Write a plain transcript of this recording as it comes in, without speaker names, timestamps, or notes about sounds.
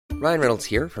Ryan Reynolds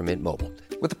here from Mint Mobile.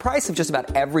 With the price of just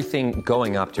about everything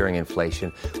going up during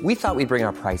inflation, we thought we'd bring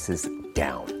our prices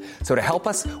down. So to help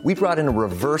us, we brought in a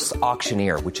reverse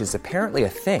auctioneer, which is apparently a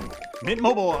thing. Mint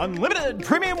Mobile Unlimited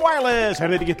Premium Wireless. How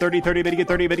to get 30, 30, bit to get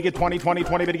 30, bit to get 20, 20,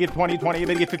 20, bit to get 20, 20,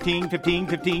 bit to get 15, 15,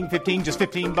 15, 15, just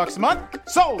 $15 a month?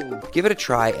 Sold! Give it a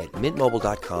try at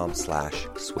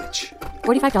mintmobile.com/switch.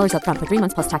 $45 up front for 3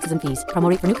 months plus taxes and fees. Promo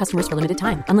rate for new customers for limited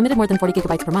time. Unlimited more than 40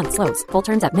 gigabytes per month. Slows full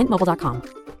terms at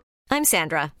mintmobile.com. I'm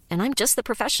Sandra, and I'm just the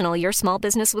professional your small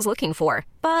business was looking for.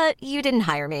 But you didn't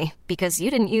hire me because you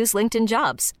didn't use LinkedIn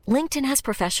Jobs. LinkedIn has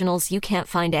professionals you can't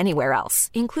find anywhere else,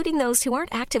 including those who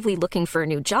aren't actively looking for a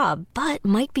new job, but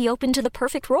might be open to the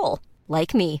perfect role,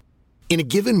 like me. In a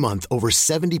given month, over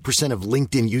 70% of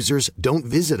LinkedIn users don't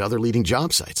visit other leading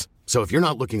job sites. So if you're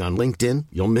not looking on LinkedIn,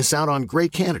 you'll miss out on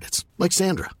great candidates like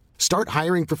Sandra. Start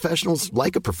hiring professionals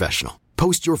like a professional.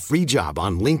 Post your free job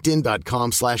on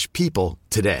linkedin.com/people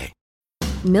today.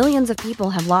 Millions of people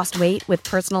have lost weight with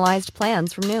personalized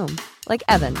plans from Noom. Like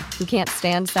Evan, who can't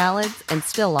stand salads and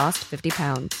still lost 50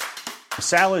 pounds.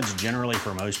 Salads generally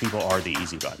for most people are the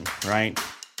easy button, right?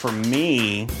 For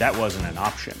me, that wasn't an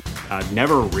option. I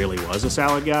never really was a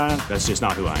salad guy. That's just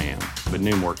not who I am. But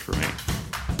Noom worked for me.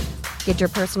 Get your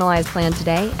personalized plan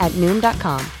today at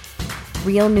Noom.com.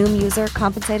 Real Noom user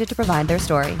compensated to provide their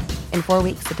story. In 4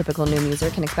 weeks, the typical Noom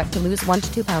user can expect to lose 1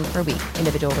 to 2 pounds per week.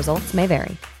 Individual results may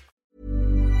vary.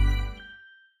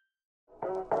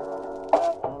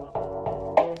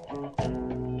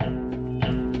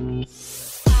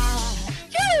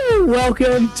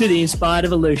 Welcome to The Inspired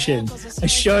Evolution, a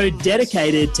show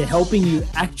dedicated to helping you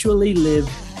actually live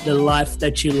the life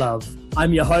that you love.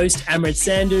 I'm your host, Amrit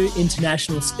Sandhu,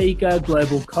 international speaker,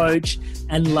 global coach,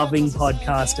 and loving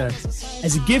podcaster.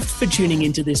 As a gift for tuning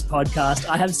into this podcast,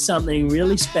 I have something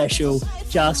really special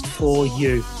just for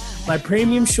you. My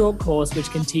premium short course,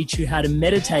 which can teach you how to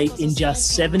meditate in just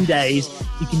 7 days.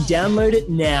 You can download it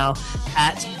now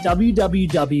at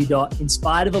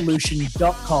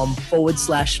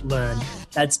www.inspiredevolution.com/learn.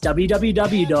 That's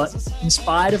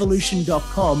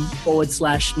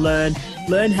www.inspiredevolution.com/learn.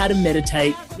 Learn how to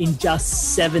meditate in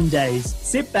just 7 days.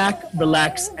 Sit back,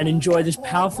 relax, and enjoy this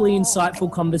powerfully insightful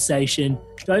conversation.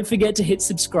 Don't forget to hit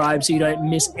subscribe so you don't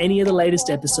miss any of the latest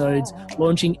episodes,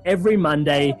 launching every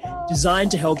Monday,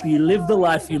 designed to help you live the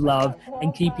life you love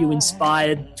and keep you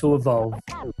inspired to evolve.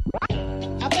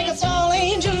 I think it's all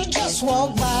angels just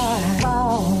walk by.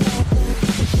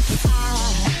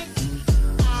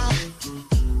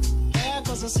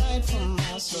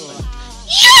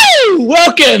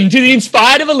 Welcome to The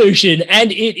Inspired Evolution,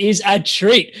 and it is a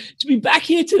treat to be back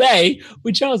here today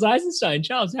with Charles Eisenstein.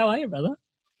 Charles, how are you, brother?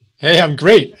 Hey, I'm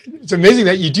great. It's amazing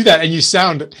that you do that, and you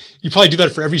probably do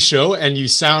that for every show, and you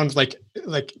sound like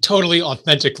totally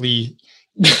authentically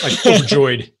like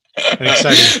overjoyed and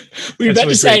excited. Were you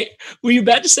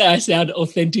about to say I sound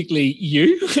authentically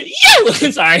you?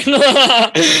 You! Sorry.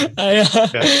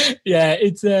 Yeah,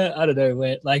 it's I don't know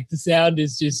where, like, the sound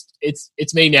is just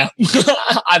it's me now.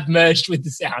 I've merged with the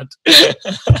sound.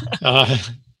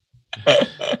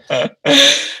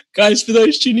 Guys, for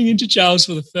those tuning into Charles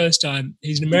for the first time,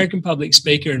 he's an American public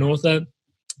speaker and author.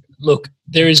 Look,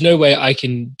 there is no way I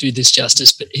can do this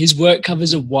justice, but his work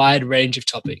covers a wide range of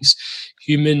topics: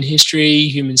 human history,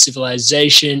 human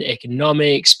civilization,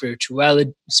 economics,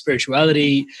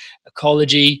 spirituality,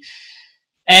 ecology.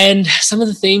 And some of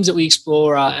the themes that we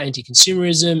explore are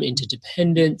anti-consumerism,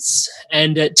 interdependence.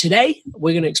 And today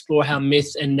we're going to explore how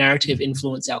myth and narrative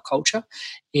influence our culture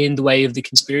in the way of the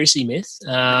conspiracy myth.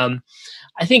 I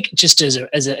think just as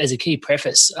a key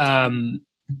preface,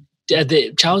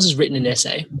 Charles has written an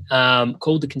essay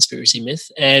called The Conspiracy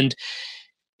Myth, and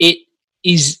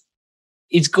it's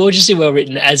gorgeously well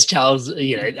written, as Charles,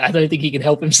 I don't think he can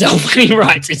help himself when he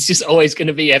writes. It's just always going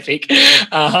to be epic.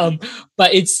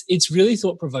 But it's really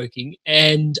thought-provoking,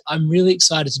 and I'm really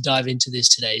excited to dive into this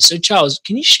today. So Charles,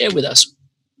 can you share with us,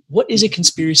 what is a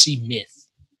conspiracy myth?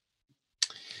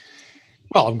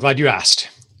 Well, I'm glad you asked.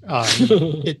 I'll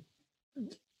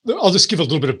just give a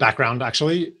little bit of background,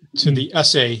 actually, to the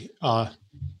essay.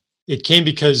 It came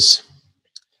because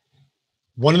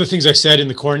one of the things I said in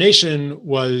the coronation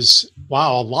was,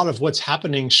 wow, a lot of what's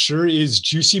happening sure is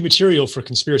juicy material for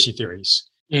conspiracy theories.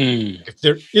 If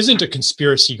there isn't a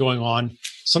conspiracy going on,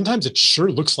 sometimes it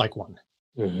sure looks like one.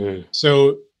 Mm-hmm.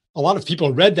 So a lot of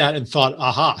people read that and thought,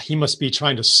 aha, he must be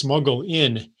trying to smuggle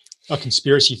in a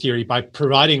conspiracy theory by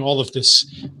providing all of this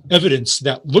evidence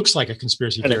that looks like a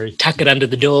conspiracy theory. Tuck it under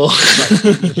the door.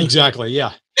 Right. Exactly.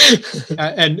 Yeah.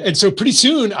 And so pretty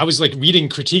soon I was like reading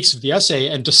critiques of the essay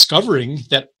and discovering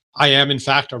that I am in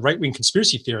fact a right-wing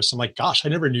conspiracy theorist. I'm like, gosh, I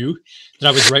never knew that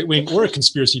I was right-wing or a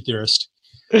conspiracy theorist.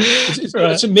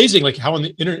 It's amazing, like how on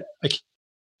the internet, like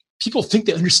people think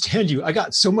they understand you. I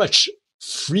got so much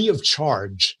free of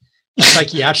charge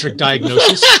psychiatric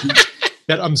diagnosis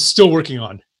that I'm still working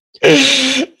on.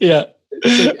 Yeah.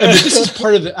 And this is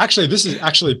part of this is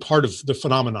actually part of the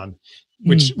phenomenon,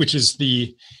 which is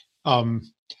the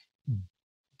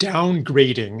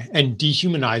downgrading and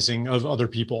dehumanizing of other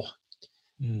people.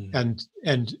 And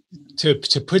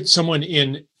to put someone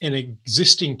in an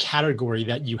existing category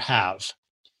that you have,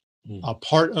 a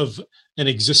part of an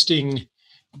existing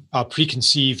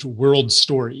preconceived world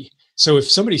story. So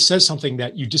if somebody says something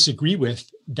that you disagree with,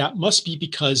 that must be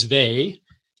because they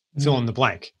fill in the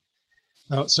blank.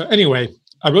 So anyway,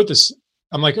 I wrote this.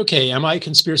 I'm like, okay, am I a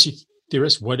conspiracy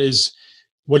theorist? What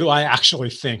do I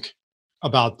actually think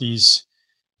about these?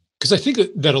 Because I think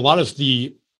that a lot of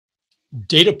the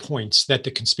data points that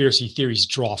the conspiracy theories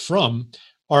draw from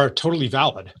are totally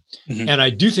valid. And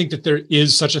I do think that there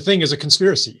is such a thing as a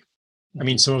conspiracy. I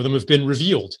mean, some of them have been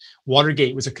revealed.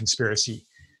 Watergate was a conspiracy.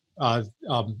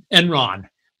 Enron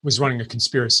was running a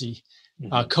conspiracy.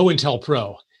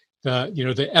 COINTELPRO,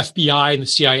 the FBI and the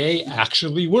CIA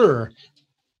actually were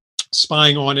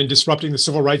spying on and disrupting the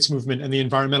civil rights movement and the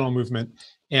environmental movement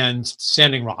and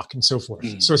Standing Rock and so forth.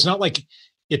 So it's not like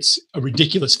it's a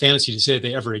ridiculous fantasy to say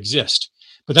they ever exist,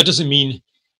 but that doesn't mean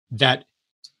that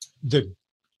the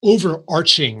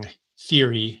overarching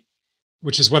theory,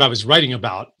 which is what I was writing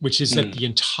about, which is that the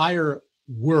entire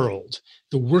world,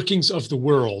 the workings of the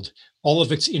world, all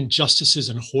of its injustices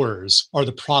and horrors are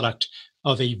the product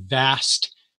of a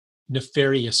vast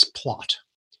nefarious plot,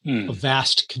 a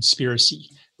vast conspiracy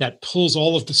that pulls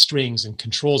all of the strings and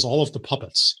controls all of the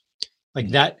puppets. Like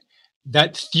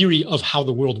that theory of how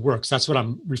the world works, that's what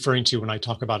I'm referring to when I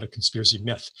talk about a conspiracy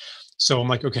myth. So I'm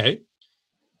like, okay,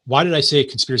 why did I say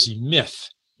conspiracy myth?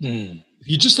 If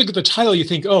you just look at the title, you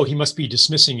think, oh, he must be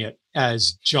dismissing it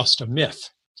as just a myth.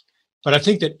 But I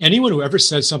think that anyone who ever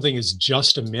says something is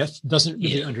just a myth doesn't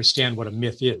really understand what a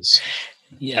myth is.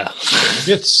 Yeah.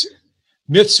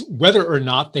 Myths, whether or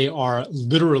not they are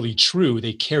literally true,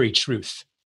 they carry truth.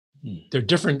 They're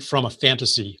different from a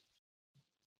fantasy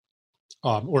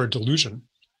or a delusion.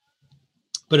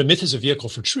 But a myth is a vehicle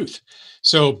for truth.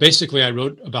 So basically, I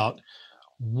wrote about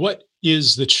what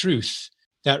is the truth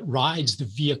that rides the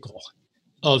vehicle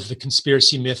of the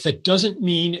conspiracy myth. That doesn't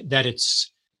mean that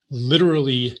it's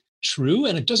literally true,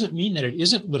 and it doesn't mean that it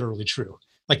isn't literally true.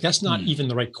 Like that's not even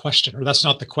the right question, or that's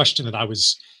not the question that I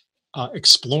was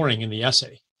exploring in the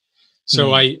essay.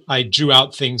 So I drew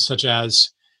out things such as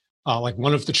like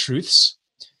one of the truths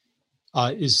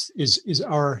is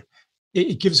our,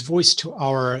 it gives voice to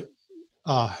our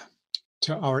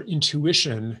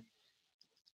intuition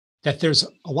that there's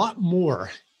a lot more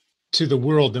to the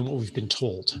world than what we've been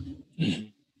told.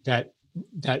 That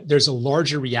there's a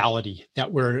larger reality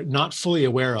that we're not fully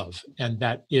aware of and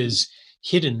that is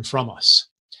hidden from us.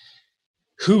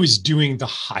 Who is doing the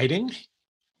hiding?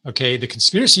 Okay, the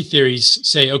conspiracy theories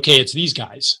say, okay, it's these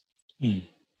guys.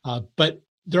 But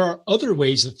there are other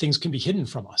ways that things can be hidden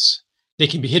from us. They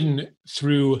can be hidden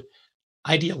through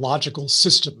ideological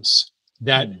systems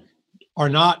that are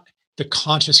not the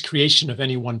conscious creation of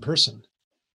any one person,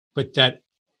 but that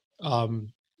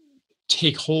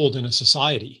take hold in a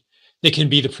society. They can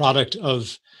be the product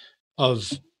of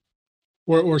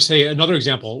or say another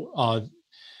example,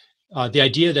 the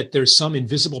idea that there's some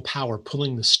invisible power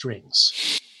pulling the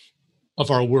strings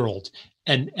of our world.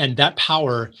 And that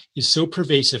power is so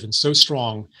pervasive and so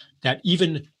strong that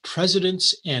even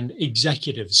presidents and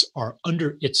executives are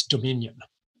under its dominion.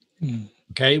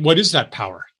 Okay, what is that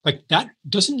power? Like that,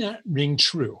 doesn't that ring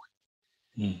true?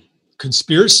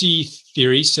 Conspiracy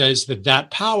theory says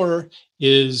that power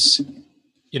is,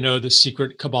 the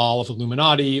secret cabal of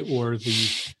Illuminati or the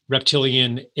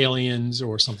reptilian aliens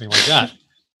or something like that.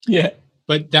 Yeah.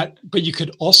 But you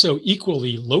could also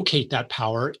equally locate that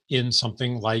power in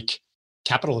something like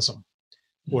capitalism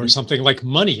or something like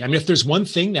money. I mean, if there's one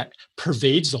thing that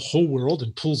pervades the whole world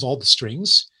and pulls all the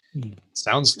strings,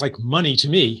 sounds like money to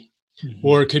me.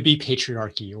 Or it could be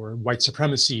patriarchy or white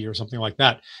supremacy or something like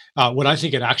that. What I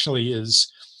think it actually is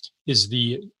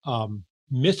the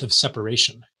myth of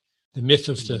separation, the myth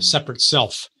of the separate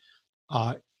self,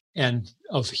 and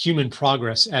of human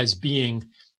progress as being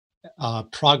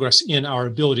progress in our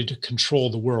ability to control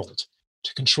the world,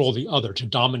 to control the other, to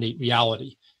dominate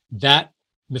reality. That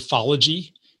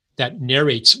mythology that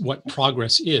narrates what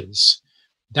progress is,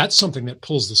 that's something that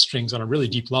pulls the strings on a really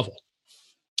deep level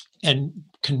and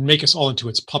can make us all into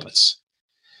its puppets.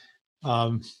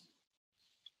 And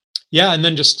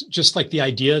then just like the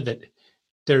idea that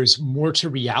there's more to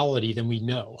reality than we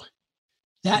know.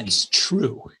 That's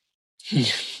true.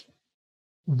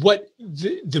 What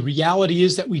the reality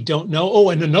is that we don't know. Oh,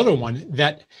 and another one,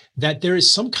 that there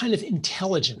is some kind of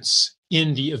intelligence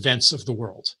in the events of the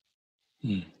world,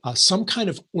 some kind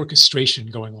of orchestration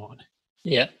going on.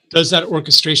 Yeah. Does that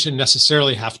orchestration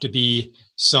necessarily have to be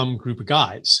some group of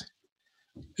guys?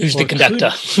 Who's the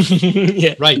conductor?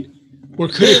 Yeah. Right. Or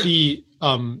could it be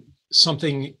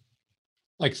something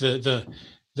like the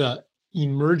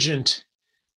emergent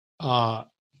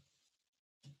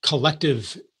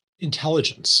collective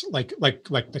intelligence, like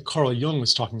that Carl Jung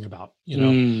was talking about? You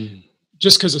know,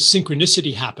 just because a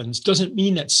synchronicity happens doesn't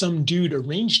mean that some dude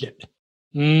arranged it.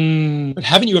 But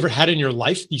haven't you ever had in your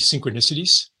life these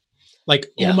synchronicities? Like,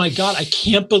 oh my God, I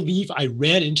can't believe I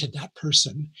ran into that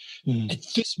person at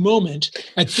this moment,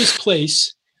 at this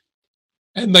place.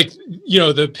 And like, you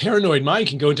know, the paranoid mind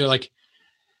can go into like,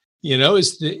 you know,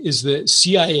 is the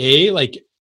CIA like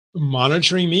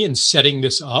monitoring me and setting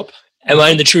this up? Am I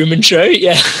in the Truman Show?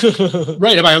 Yeah.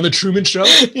 Right. Am I on the Truman Show?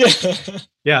 Yeah.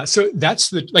 Yeah. So that's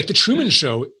the Truman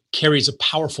Show carries a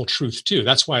powerful truth too.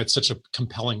 That's why it's such a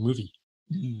compelling movie.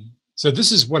 So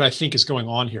this is what I think is going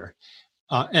on here.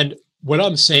 And what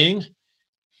I'm saying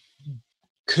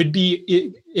could be,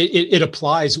 it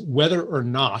applies whether or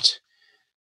not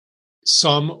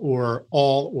some or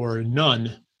all or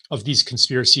none of these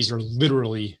conspiracies are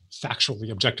literally,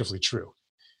 factually, objectively true.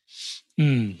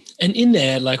 And in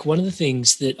there, like one of the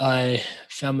things that I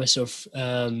found myself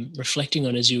reflecting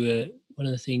on as you were, one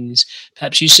of the things,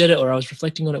 perhaps you said it or I was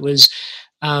reflecting on it, was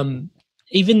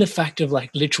even the fact of like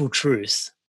literal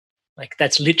truth, like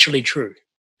that's literally true,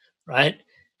 right?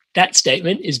 That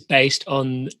statement is based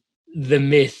on the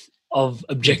myth of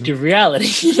objective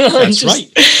reality. That's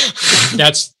right.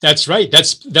 That's right.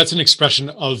 That's an expression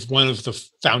of one of the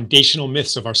foundational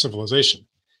myths of our civilization,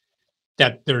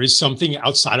 that there is something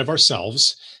outside of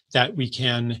ourselves that we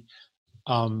can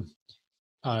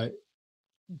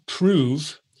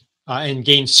prove and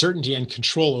gain certainty and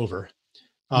control over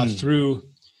through,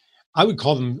 I would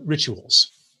call them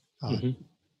rituals.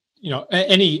 You know,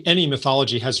 any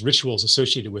mythology has rituals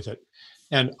associated with it.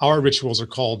 And our rituals are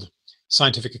called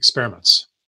scientific experiments,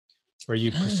 where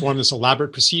you perform this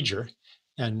elaborate procedure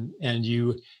and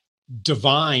you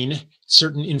divine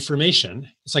certain information.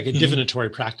 It's like a divinatory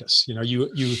practice. You know,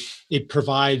 it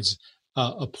provides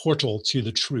a portal to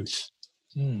the truth.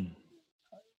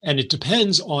 And it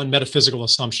depends on metaphysical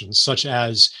assumptions, such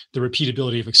as the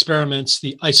repeatability of experiments,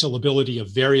 the isolability of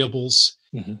variables,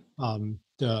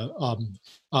 the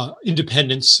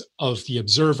independence of the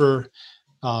observer,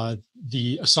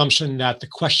 the assumption that the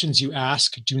questions you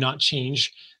ask do not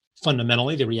change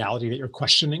fundamentally the reality that you're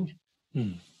questioning,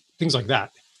 things like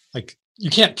that. Like, you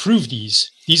can't prove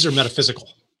these. These are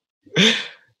metaphysical.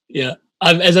 Yeah.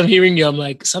 As I'm hearing you, I'm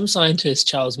like, some scientists,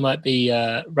 Charles, might be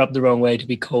rubbed the wrong way to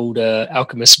be called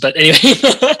alchemists. But anyway.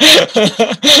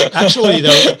 Actually,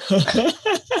 though,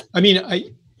 I mean,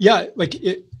 I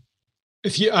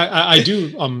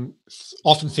do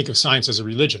often think of science as a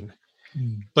religion,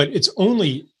 but it's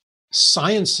only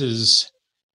science's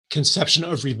conception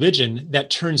of religion that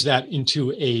turns that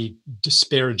into a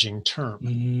disparaging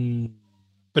term.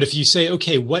 But if you say,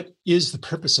 okay, what is the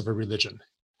purpose of a religion?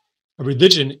 A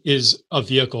religion is a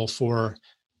vehicle for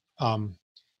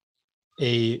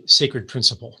a sacred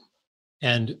principle.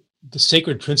 And the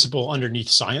sacred principle underneath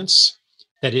science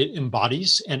that it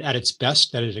embodies and at its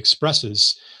best that it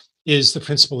expresses is the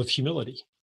principle of humility.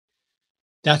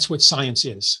 That's what science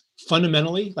is.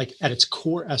 Fundamentally, like at its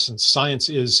core essence, science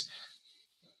is,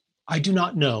 I do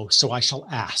not know, so I shall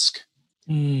ask.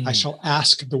 I shall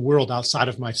ask the world outside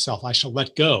of myself. I shall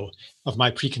let go of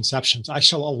my preconceptions. I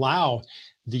shall allow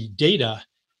the data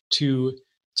to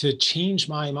change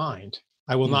my mind.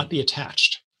 I will not be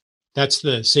attached. That's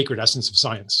the sacred essence of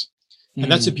science.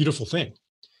 And that's a beautiful thing.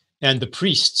 And the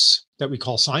priests that we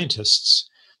call scientists,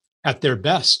 at their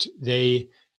best, they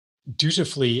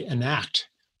dutifully enact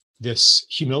this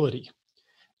humility.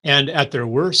 And at their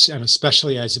worst, and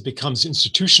especially as it becomes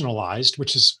institutionalized,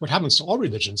 which is what happens to all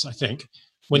religions, I think,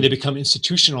 when they become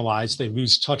institutionalized, they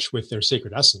lose touch with their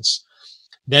sacred essence.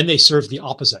 Then they serve the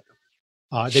opposite.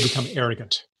 They become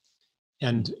arrogant.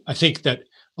 And I think that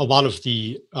a lot of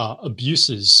the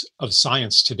abuses of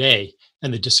science today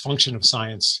and the dysfunction of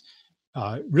science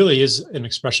really is an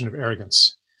expression of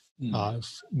arrogance.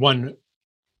 One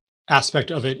aspect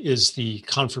of it is the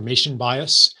confirmation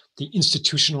bias, the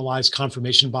institutionalized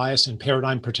confirmation bias and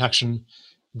paradigm protection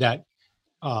that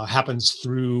happens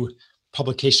through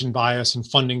publication bias and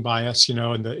funding bias, you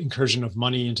know, and the incursion of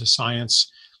money into science.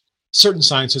 Certain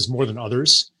sciences more than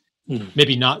others,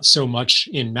 maybe not so much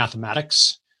in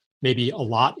mathematics, maybe a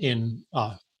lot in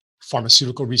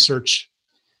pharmaceutical research.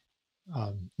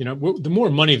 The more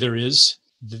money there is,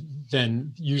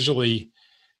 then usually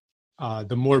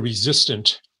the more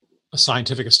resistant a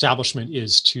scientific establishment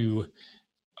is to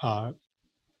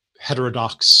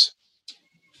heterodox,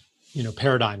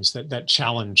 paradigms that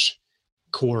challenge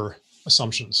core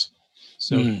assumptions.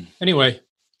 So anyway,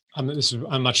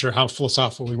 I'm not sure how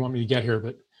philosophical we want me to get here,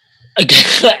 but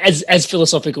as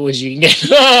philosophical as you can get.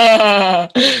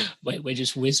 Wait, we're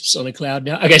just wisps on a cloud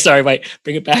now. Okay, sorry, wait,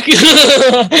 bring it back.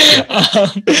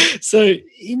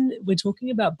 We're talking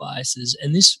about biases,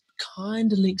 and this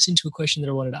kind of links into a question that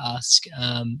I wanted to ask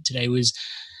today was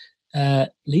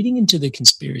leading into the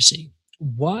conspiracy.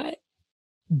 Why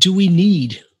do we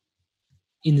need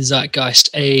in the zeitgeist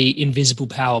a invisible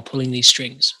power pulling these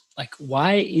strings? Like,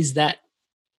 why is that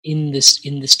in the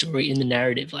story, in the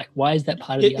narrative? Like, why is that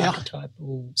part of the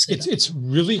archetypal setup? It's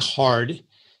really hard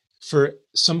for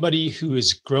somebody who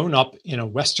has grown up in a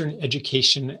Western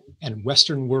education and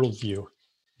Western worldview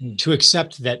to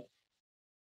accept that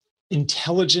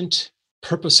intelligent,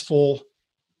 purposeful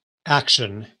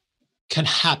action can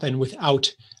happen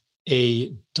without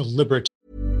a deliberate.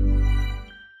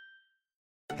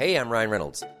 Hey, I'm Ryan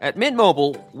Reynolds. At Mint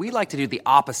Mobile, we like to do the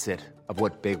opposite of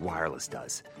what Big Wireless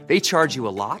does. They charge you a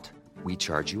lot, we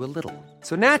charge you a little.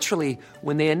 So naturally,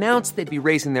 when they announced they'd be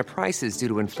raising their prices due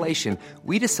to inflation,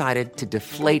 we decided to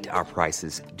deflate our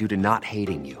prices due to not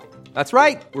hating you. That's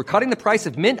right. We're cutting the price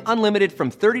of Mint Unlimited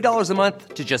from $30 a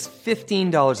month to just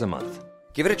 $15 a month.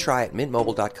 Give it a try at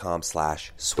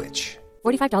mintmobile.com/switch.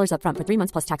 $45 up front for 3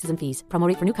 months plus taxes and fees. Promo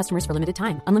rate for new customers for limited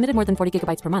time. Unlimited more than 40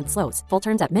 gigabytes per month. Slows full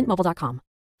terms at mintmobile.com.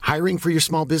 Hiring for your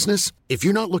small business? If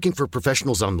you're not looking for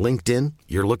professionals on LinkedIn,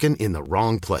 you're looking in the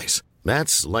wrong place.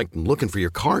 That's like looking for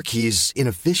your car keys in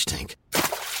a fish tank.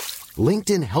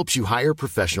 LinkedIn helps you hire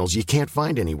professionals you can't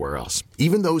find anywhere else,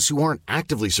 even those who aren't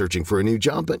actively searching for a new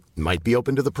job but might be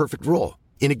open to the perfect role.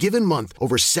 In a given month,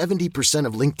 over 70%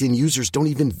 of LinkedIn users don't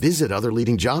even visit other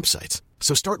leading job sites.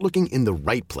 So start looking in the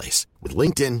right place. With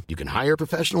LinkedIn, you can hire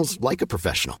professionals like a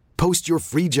professional. Post your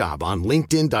free job on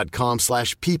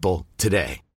linkedin.com/people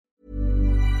today.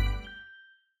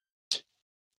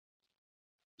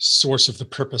 Source of the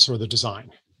purpose or the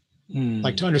design.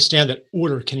 Like to understand that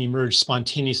order can emerge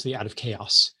spontaneously out of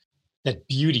chaos, that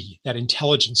beauty, that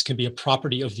intelligence can be a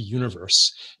property of the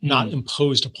universe, not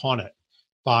imposed upon it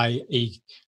by a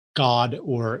god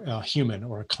or a human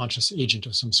or a conscious agent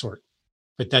of some sort,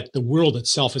 but that the world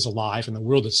itself is alive and the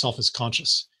world itself is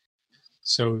conscious.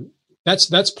 So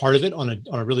that's part of it on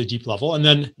a really deep level. And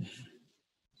then,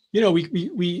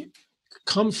 we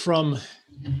come from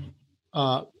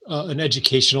an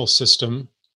educational system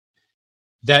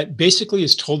that basically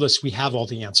has told us we have all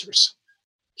the answers.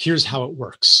 Here's how it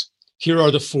works. Here are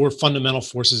the 4 fundamental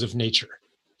forces of nature.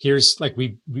 Here's like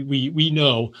we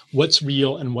know what's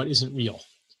real and what isn't real.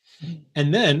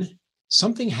 And then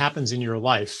something happens in your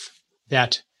life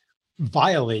that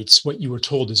violates what you were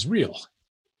told is real.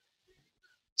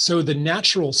 So the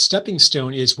natural stepping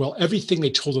stone is, well, everything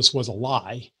they told us was a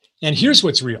lie, and here's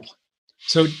what's real.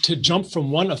 So to jump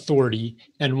from one authority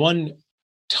and one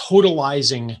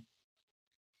totalizing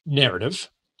narrative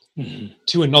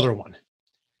to another one,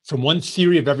 from one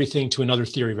theory of everything to another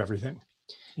theory of everything.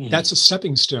 That's a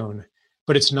stepping stone,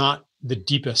 but it's not the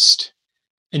deepest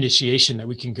initiation that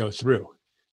we can go through.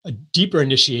 A deeper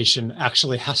initiation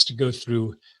actually has to go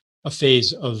through a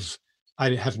phase of,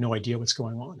 I have no idea what's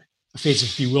going on, a phase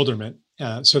of bewilderment,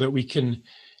 so that we can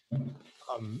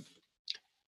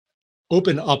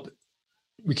open up,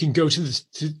 we can go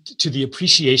to the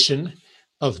appreciation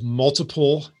of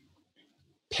multiple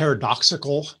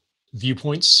paradoxical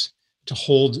viewpoints, to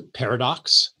hold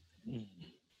paradox,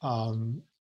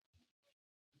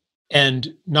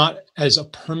 and not as a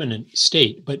permanent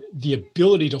state, but the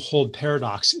ability to hold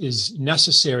paradox is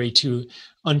necessary to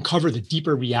uncover the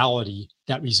deeper reality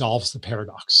that resolves the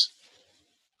paradox.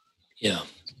 Yeah.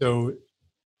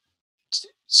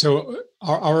 So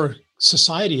our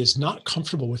society is not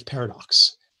comfortable with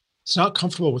paradox. It's not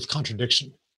comfortable with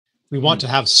contradiction. We want to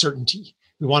have certainty.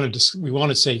 We want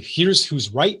to say, here's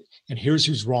who's right and here's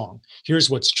who's wrong. Here's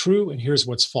what's true and here's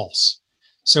what's false.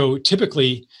 So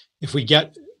typically, if we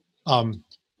get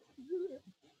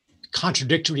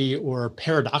contradictory or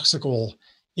paradoxical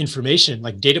information,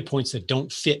 like data points that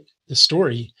don't fit the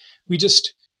story, we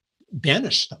just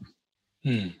banish them.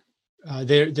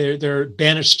 They're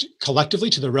banished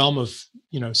collectively to the realm of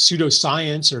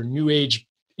pseudoscience or new age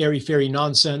airy-fairy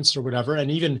nonsense or whatever. And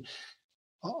even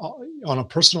on a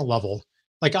personal level,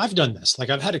 like I've done this, like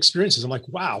I've had experiences. I'm like,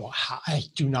 wow, I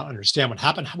do not understand what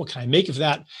happened. What can I make of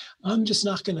that? I'm just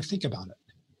not going to think about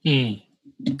it.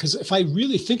 because if I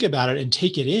really think about it and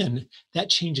take it in, that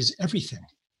changes everything.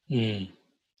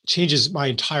 Changes my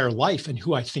entire life and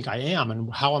who I think I am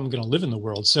and how I'm going to live in the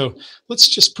world. So let's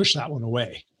just push that one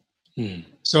away.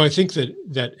 So I think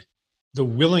that the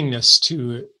willingness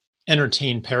to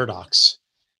entertain paradox,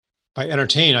 by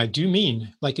entertain, I do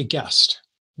mean like a guest,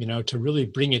 to really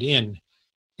bring it in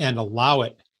and allow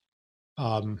it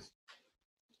to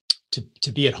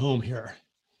be at home here.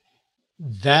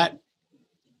 That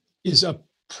is a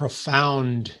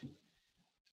profound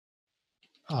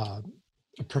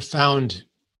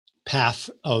path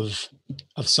of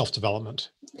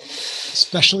self-development,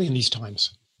 especially in these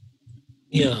times.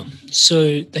 Yeah.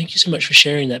 So thank you so much for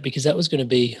sharing that, because that was going to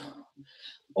be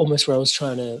almost where I was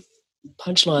trying to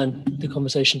punchline the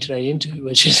conversation today into,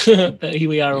 which is here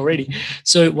we are already.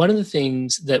 So one of the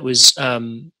things that was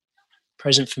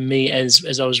present for me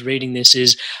as I was reading this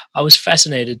is I was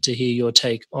fascinated to hear your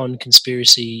take on the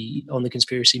conspiracy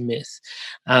myth,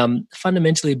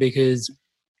 fundamentally because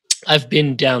I've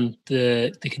been down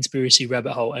the conspiracy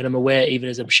rabbit hole, and I'm aware, even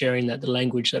as I'm sharing, that the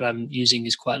language that I'm using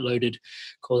is quite loaded,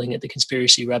 calling it the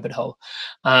conspiracy rabbit hole.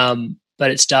 But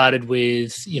it started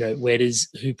with,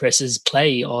 who presses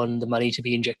play on the money to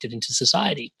be injected into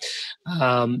society,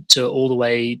 to all the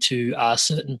way to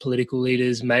certain political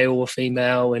leaders, male or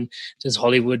female, and does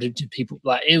Hollywood, do people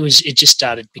like it just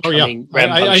started becoming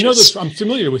rambunctious. I know this. I'm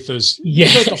familiar with those.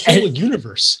 Yeah, like the whole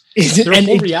universe. They're a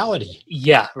whole reality.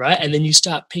 Yeah, right. And then you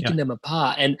start picking them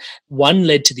apart, and one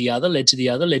led to the other, led to the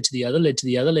other, led to the other, led to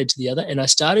the other, led to the other, and I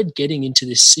started getting into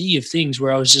this sea of things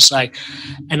where I was just like,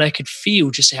 and I could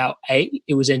feel just how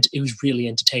it was really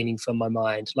entertaining for my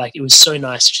mind. Like, it was so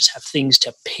nice to just have things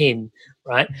to pin,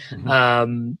 right?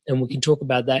 And we can talk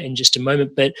about that in just a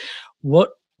moment. But what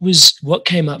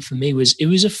came up for me was, it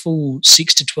was a full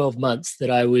 6 to 12 months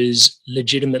that I was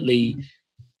legitimately,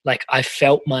 like, I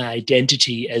felt my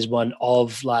identity as one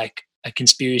of like a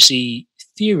conspiracy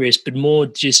theorist, but more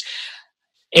just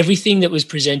everything that was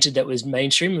presented that was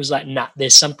mainstream was like, nah,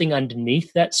 there's something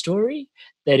underneath that story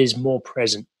that is more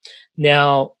present.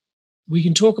 Now, we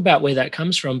can talk about where that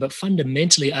comes from, but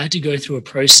fundamentally, I had to go through a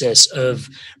process of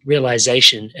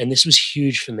realization, and this was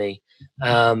huge for me. So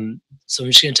I'm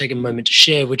just going to take a moment to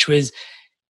share, which was,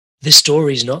 the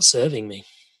story's not serving me.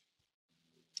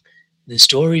 The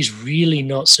story's really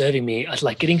not serving me. I was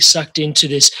like getting sucked into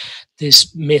this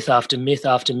myth after myth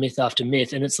after myth after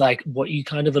myth, and it's like what you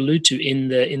kind of allude to in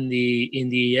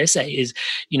the essay is,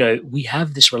 we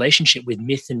have this relationship with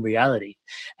myth and reality,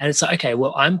 and it's like, okay,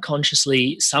 well, I'm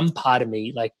consciously, some part of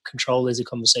me, like control is a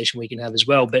conversation we can have as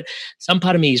well, but some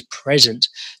part of me is present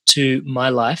to my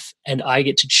life, and I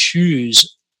get to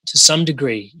choose to some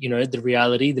degree, the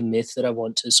reality, the myth that I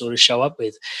want to sort of show up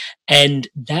with. And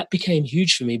that became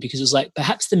huge for me, because it was like,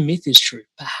 perhaps the myth is true.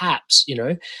 Perhaps,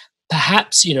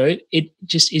 it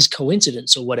just is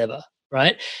coincidence or whatever,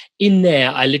 right? In there,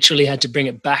 I literally had to bring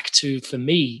it back to, for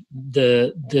me,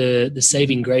 the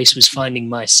saving grace was finding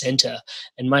my center.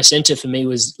 And my center for me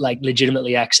was like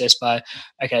legitimately accessed by,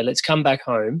 okay, let's come back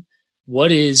home.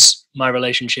 What is my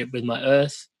relationship with my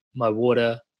earth, my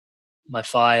water, my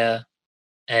fire,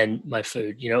 and my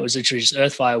food? It was literally just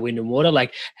earth, fire, wind, and water.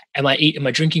 Like, am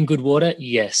I drinking good water?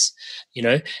 Yes.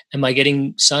 Am I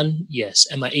getting sun? Yes.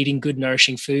 Am I eating good,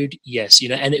 nourishing food? Yes.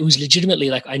 And it was legitimately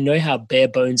like, I know how bare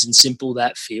bones and simple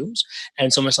that feels. And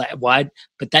it's almost like, why?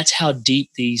 But that's how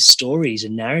deep these stories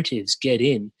and narratives get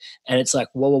in. And it's like,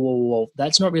 whoa,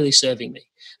 that's not really serving me.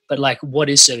 But like, what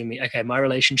is serving me? Okay, my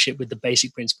relationship with the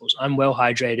basic principles. I'm well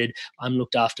hydrated. I'm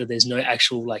looked after. There's no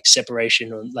actual like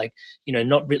separation, or like,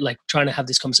 not like trying to have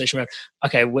this conversation around,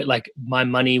 okay, like my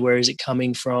money, where is it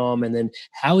coming from? And then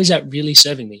how is that really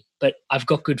serving me? But I've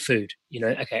got good food,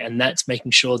 okay. And that's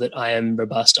making sure that I am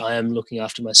robust. I am looking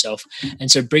after myself.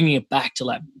 And so bringing it back to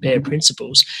like bare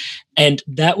principles. And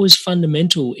that was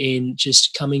fundamental in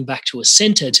just coming back to a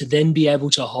center to then be able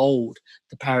to hold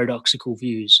the paradoxical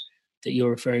views that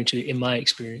you're referring to, in my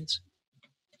experience.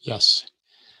 Yes.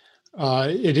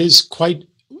 It is quite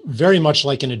very much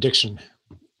like an addiction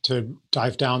to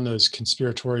dive down those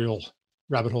conspiratorial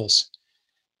rabbit holes.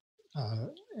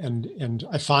 And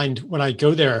I find when I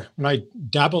go there, when I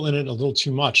dabble in it a little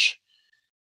too much,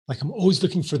 like I'm always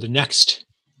looking for the next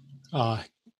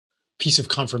piece of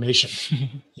confirmation,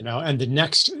 and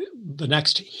the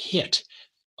next hit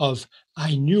of,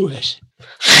 I knew it.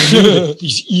 I knew that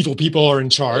these evil people are in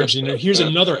charge. Here's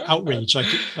another outrage,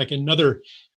 like another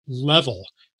level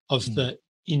of the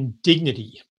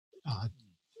indignity.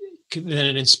 Then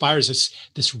it inspires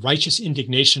this righteous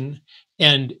indignation,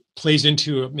 and plays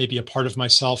into maybe a part of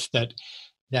myself that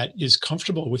is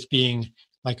comfortable with being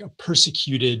like a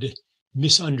persecuted,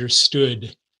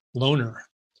 misunderstood loner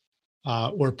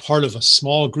or part of a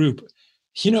small group.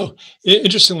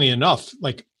 Interestingly enough,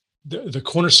 like the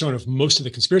cornerstone of most of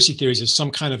the conspiracy theories is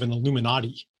some kind of an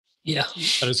Illuminati. Yeah.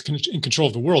 That is in control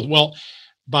of the world. Well,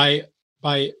 by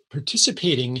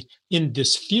participating in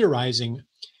this theorizing,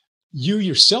 you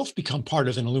yourself become part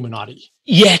of an Illuminati.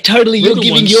 Yeah, totally. You're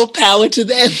giving your power to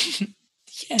them.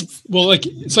 Yes. Well,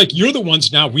 it's like you're the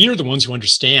ones now. We are the ones who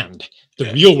understand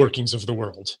the real workings of the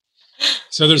world.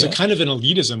 So there's a kind of an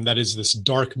elitism that is this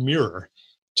dark mirror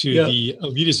to the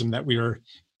elitism that we are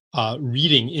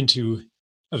reading into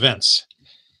events.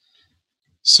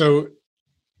 So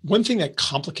one thing that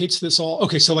complicates this all,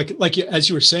 okay, so like as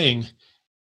you were saying,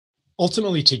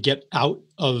 ultimately to get out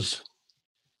of,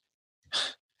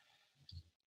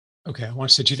 okay, I want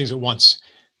to say two things at once.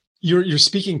 You're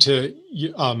speaking to,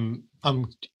 I'm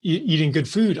eating good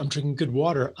food, I'm drinking good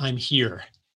water, I'm here.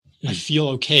 I feel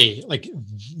okay. Like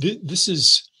this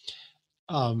is,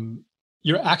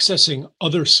 you're accessing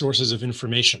other sources of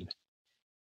information.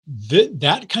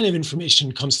 That kind of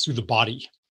information comes through the body.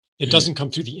 It doesn't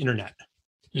come through the internet.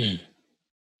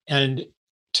 And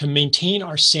to maintain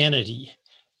our sanity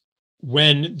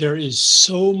when there is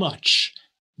so much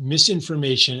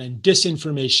misinformation and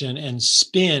disinformation and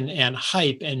spin and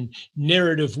hype and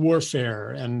narrative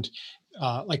warfare and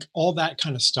like all that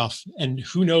kind of stuff. And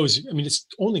who knows? I mean, it's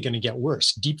only going to get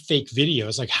worse. Deep fake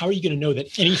videos. Like, how are you going to know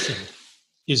that anything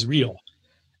is real?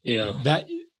 Yeah. That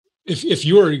if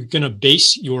you're going to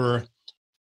base your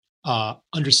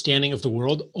understanding of the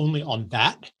world only on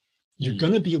that, you're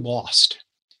going to be lost.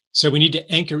 So we need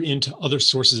to anchor into other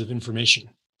sources of information.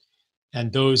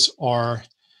 And those are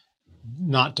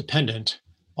not dependent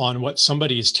on what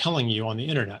somebody is telling you on the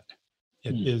internet.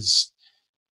 It is,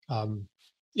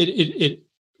 it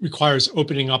requires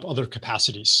opening up other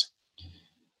capacities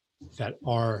that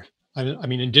are, I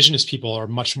mean, indigenous people are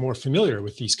much more familiar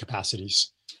with these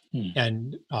capacities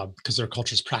and because their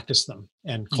cultures practice them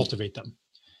and cultivate them.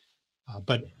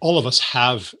 But all of us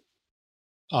have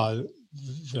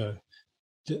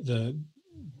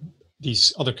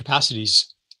these other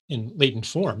capacities in latent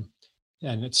form.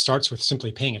 And it starts with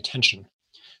simply paying attention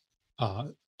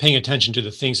to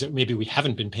the things that maybe we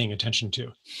haven't been paying attention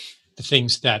to, the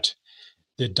things that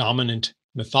the dominant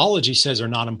mythology says are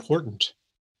not important.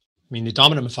 I mean, the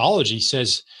dominant mythology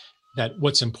says that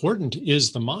what's important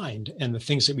is the mind and the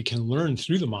things that we can learn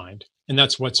through the mind. And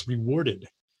that's what's rewarded.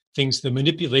 The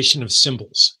manipulation of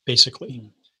symbols,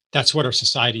 basically. That's what our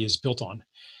society is built on.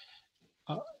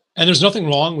 And there's nothing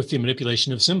wrong with the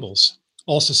manipulation of symbols.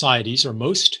 All societies, or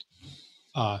most,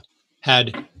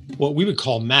 had what we would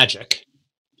call magic.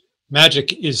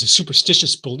 Magic is a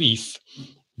superstitious belief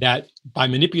that by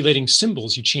manipulating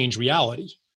symbols, you change reality.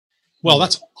 Well,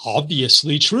 that's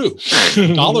obviously true.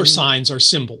 Dollar signs are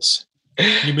symbols.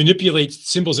 You manipulate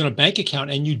symbols in a bank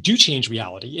account and you do change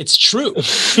reality. It's true.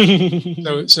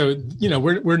 So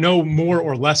we're no more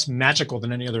or less magical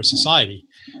than any other society.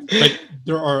 But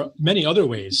there are many other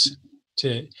ways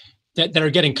that are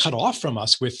getting cut off from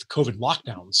us with COVID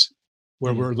lockdowns,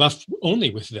 where we're left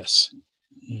only with this.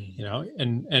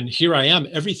 And here I am,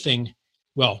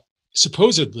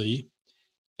 supposedly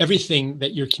everything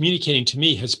that you're communicating to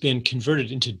me has been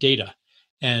converted into data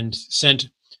and sent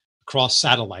across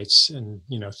satellites and,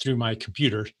 through my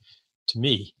computer to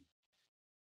me.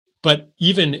 But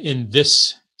even in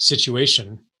this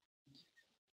situation,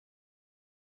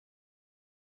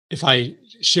 if I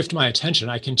shift my attention,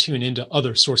 I can tune into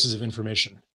other sources of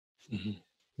information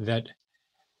that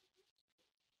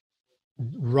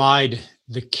ride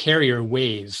the carrier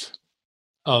wave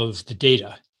of the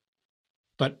data,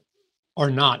 but are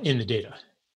not in the data.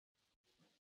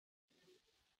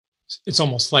 It's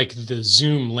almost like the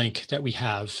Zoom link that we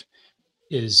have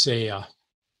is a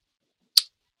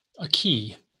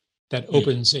key that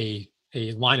opens a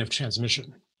line of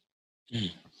transmission.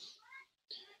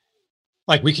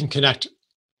 Like we can connect.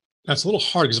 That's a little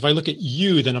hard because if I look at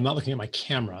you, then I'm not looking at my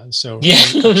camera. And so I'm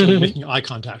actually making eye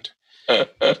contact.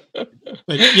 But,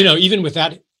 even with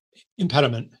that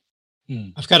impediment,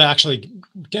 I've got to actually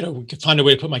find a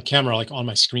way to put my camera like on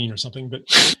my screen or something. But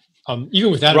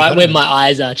even with that, right where my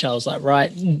eyes are, Charles, like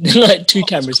like two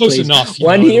cameras, close please. Enough.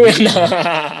 One here and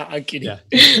I'm kidding. Yeah,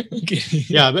 I'm kidding.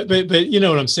 Yeah, but you know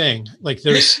what I'm saying. Like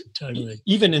there's totally,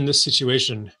 even in this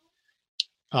situation,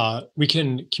 we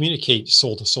can communicate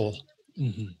soul to soul,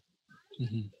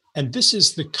 and this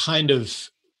is the kind of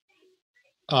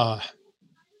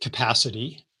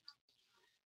capacity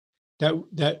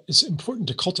that is important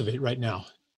to cultivate right now.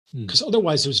 Because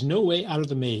otherwise there's no way out of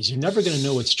the maze. You're never going to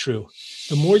know what's true.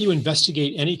 The more you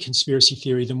investigate any conspiracy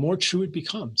theory, the more true it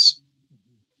becomes.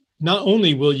 not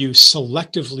only will you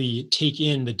selectively take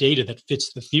in the data that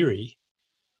fits the theory,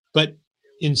 but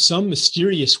in some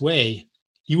mysterious way,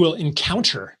 you will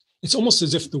encounter, it's almost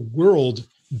as if the world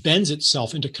bends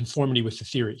itself into conformity with the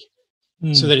theory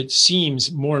so that it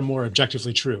seems more and more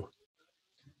objectively true.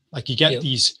 Like you get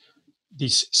these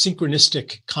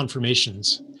synchronistic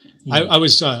confirmations. I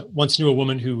was once knew a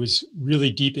woman who was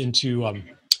really deep into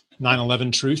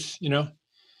 9/11 truth,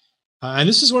 and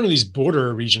this is one of these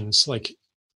border regions. Like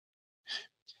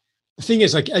the thing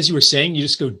is, like, as you were saying, you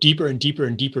just go deeper and deeper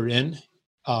and deeper in,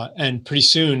 and pretty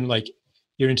soon, like,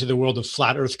 you're into the world of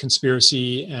flat earth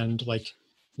conspiracy and like,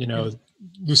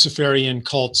 Luciferian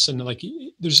cults, and like,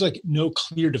 there's like no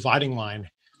clear dividing line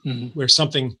where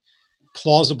something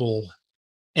plausible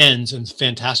ends and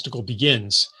fantastical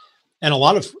begins. And a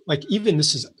lot of, like, even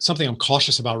this is something I'm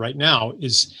cautious about right now,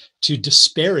 is to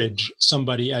disparage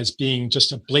somebody as being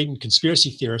just a blatant conspiracy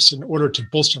theorist in order to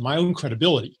bolster my own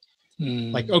credibility.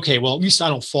 Like, okay, well, at least I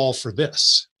don't fall for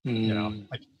this.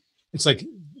 Like, it's like,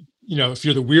 if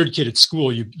you're the weird kid at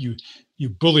school, you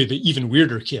bully the even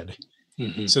weirder kid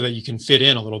so that you can fit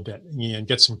in a little bit and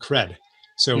get some cred.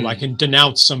 So I can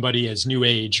denounce somebody as new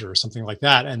age or something like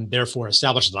that, and therefore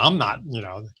establish that I'm not,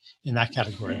 in that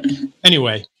category.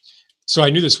 Anyway, so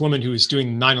I knew this woman who was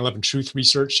doing 9/11 truth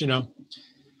research,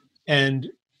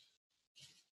 and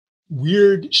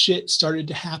weird shit started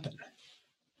to happen.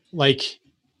 Like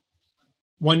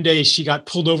one day she got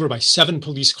pulled over by 7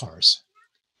 police cars,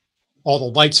 all the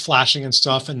lights flashing and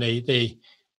stuff. And they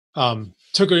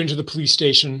took her into the police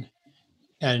station,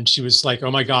 and she was like,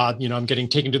 oh my God, I'm getting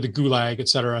taken to the gulag, et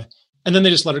cetera. And then they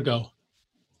just let her go,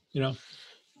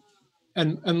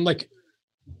 and like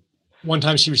one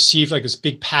time she received like this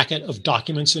big packet of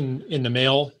documents in the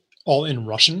mail, all in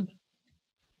Russian.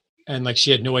 And like,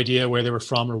 she had no idea where they were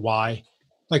from or why.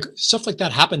 Like stuff like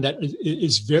that happened that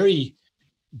is very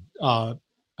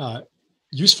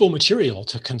useful material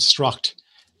to construct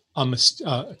a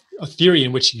theory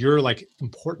in which you're like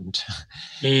important.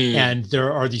 And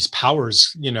there are these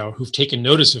powers, who've taken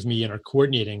notice of me and are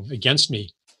coordinating against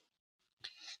me.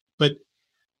 But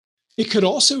it could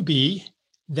also be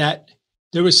that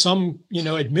there was some,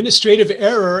 administrative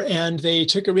error, and they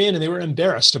took her in and they were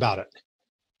embarrassed about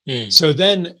it. So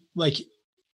then, like,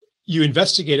 you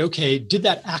investigate, okay, did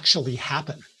that actually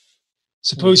happen?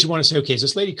 Suppose you want to say, okay, is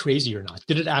this lady crazy or not?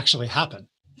 Did it actually happen?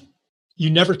 You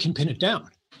never can pin it down.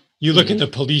 You look in the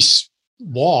police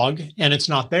log and it's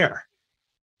not there.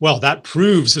 Well, that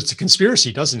proves it's a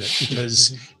conspiracy, doesn't it?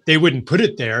 Because they wouldn't put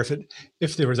it there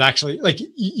if there was actually, like,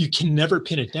 you can never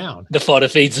pin it down. The fodder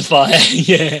feeds the fire.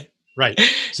 Yeah. Right.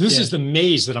 So this is the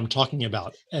maze that I'm talking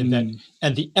about, and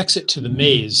the exit to the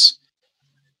maze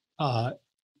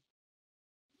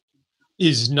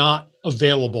is not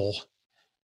available.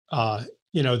 The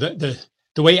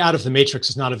way out of the matrix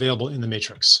is not available in the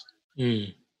matrix.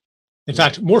 In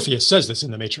fact, Morpheus says this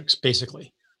in the Matrix.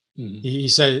 Basically, he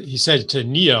said to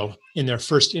Neo in their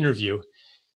first interview,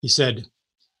 he said,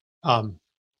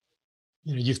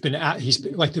 you've been at, he's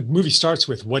like, the movie starts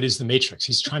with, what is the Matrix?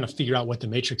 He's trying to figure out what the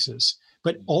Matrix is,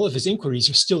 but all of his inquiries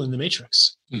are still in the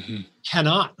Matrix.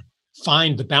 Cannot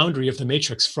find the boundary of the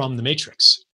Matrix from the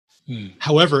Matrix.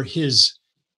 However, his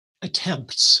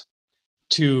attempts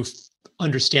to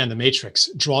understand the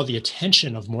Matrix draw the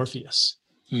attention of Morpheus,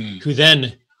 who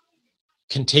then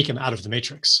can take him out of the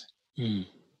Matrix.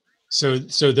 So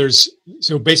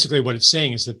basically what it's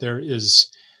saying is that there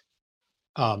is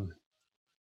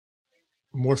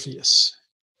Morpheus.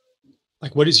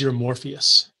 Like, what is your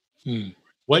Morpheus?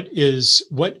 What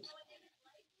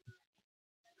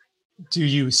do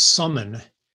you summon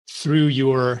through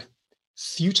your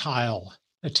futile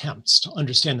attempts to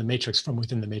understand the Matrix from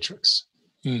within the Matrix?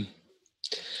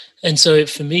 And so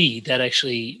for me, that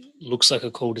actually looks like a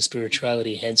call to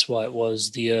spirituality, hence why it was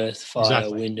the earth,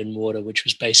 fire, wind, and water, which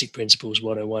was Basic Principles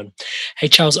 101. Hey,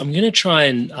 Charles, I'm going to try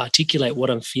and articulate what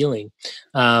I'm feeling,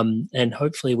 and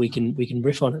hopefully we can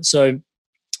riff on it. So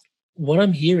what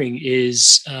I'm hearing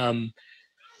is I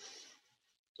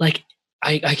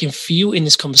can feel in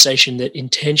this conversation that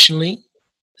intentionally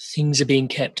things are being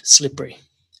kept slippery.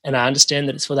 And I understand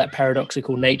that it's for that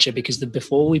paradoxical nature, because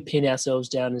before we pin ourselves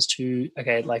down as to,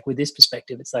 okay, like with this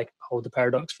perspective, it's like hold the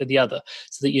paradox for the other,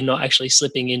 so that you're not actually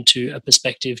slipping into a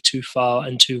perspective too far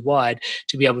and too wide,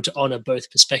 to be able to honor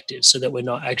both perspectives, so that we're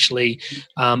not actually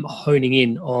honing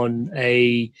in on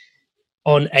a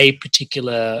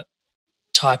particular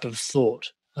type of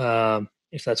thought.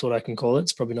 If that's what I can call it.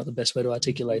 It's probably not the best way to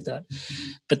articulate that.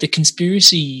 But the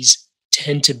conspiracies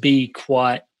tend to be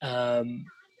quite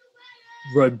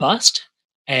robust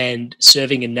and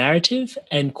serving a narrative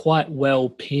and quite well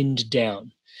pinned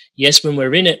down. yes, when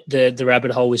we're in it, the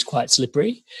rabbit hole is quite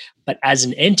slippery, but as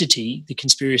an entity, the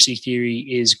conspiracy theory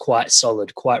is quite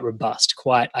solid, quite robust,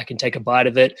 I can take a bite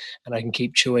of it and I can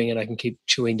keep chewing and I can keep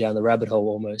chewing down the rabbit hole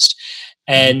almost.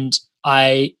 And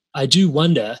I do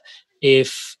wonder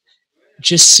if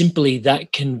just simply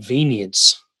that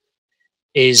convenience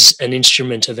is an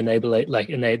instrument of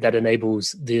that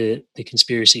enables the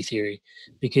conspiracy theory,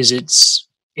 because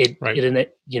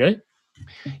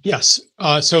Yes.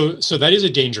 So that is a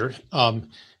danger,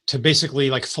 to basically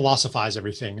like philosophize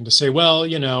everything and to say, well,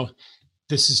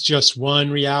 this is just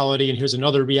one reality and here's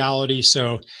another reality.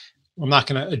 So I'm not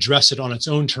going to address it on its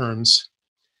own terms.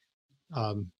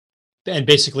 And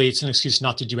basically it's an excuse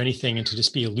not to do anything and to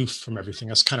just be aloof from everything.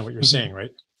 That's kind of what you're saying,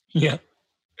 right? Yeah.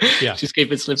 Yeah. Just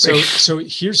keep it slippery. So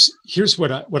here's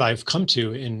what I've come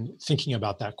to in thinking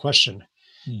about that question,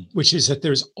 which is that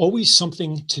there's always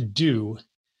something to do,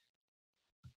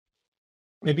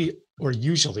 maybe, or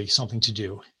usually something to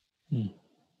do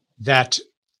that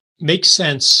makes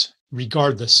sense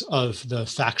regardless of the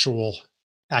factual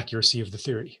accuracy of the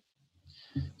theory.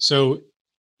 So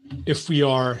if we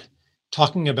are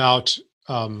talking about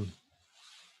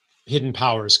hidden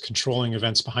powers controlling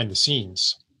events behind the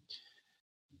scenes,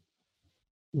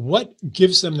 what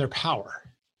gives them their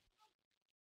power?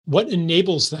 What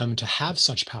enables them to have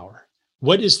such power?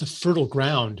 What is the fertile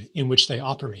ground in which they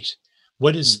operate?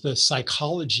 What is the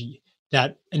psychology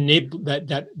that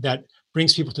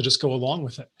brings people to just go along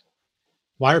with it?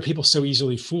 Why are people so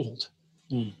easily fooled?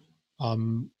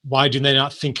 Why do they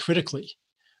not think critically?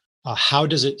 How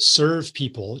does it serve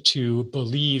people to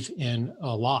believe in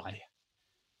a lie?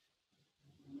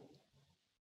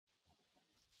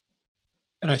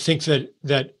 And I think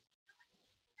that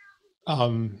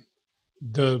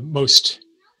the most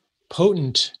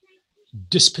potent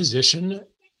disposition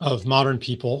of modern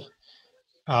people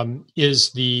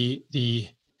is the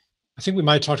I think we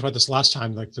might have talked about this last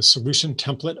time, like the solution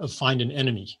template of find an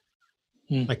enemy,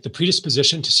 like the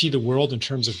predisposition to see the world in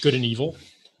terms of good and evil,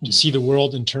 to see the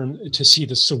world to see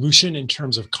the solution in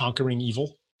terms of conquering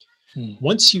evil.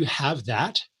 Once you have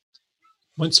that,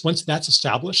 once that's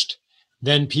established,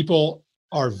 then people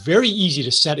are very easy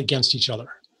to set against each other,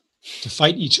 to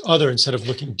fight each other instead of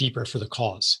looking deeper for the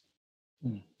cause,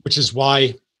 which is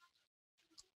why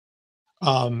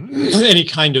any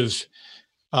kind of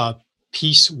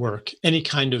peace work, any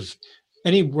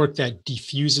work that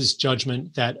diffuses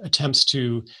judgment, that attempts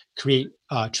to create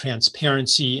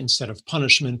transparency instead of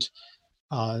punishment,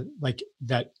 like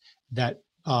that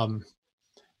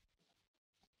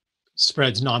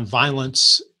spreads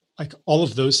nonviolence, like all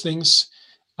of those things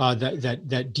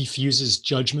that diffuses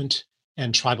judgment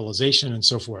and tribalization and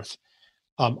so forth.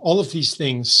 All of these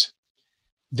things,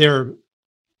 they're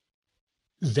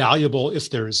valuable if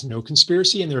there is no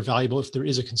conspiracy, and they're valuable if there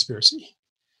is a conspiracy.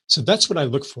 So that's what I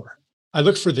look for. I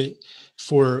look for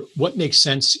what makes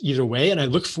sense either way, and I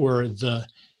look for the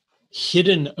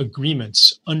hidden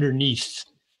agreements underneath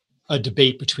a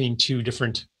debate between two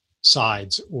different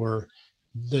sides, or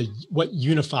what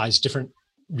unifies different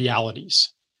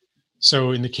realities. So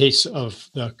in the case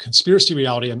of the conspiracy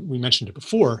reality, we mentioned it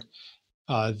before,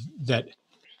 that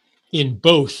in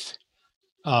both,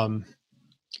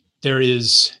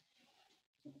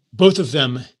 both of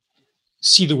them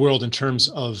see the world in terms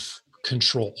of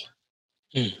control.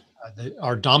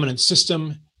 Our dominant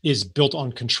system is built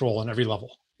on control on every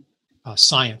level.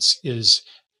 Science it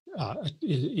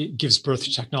gives birth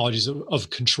to technologies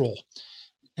of control,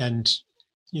 and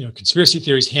conspiracy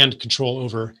theories hand control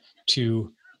over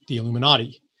to the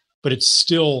Illuminati, but it's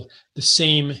still the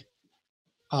same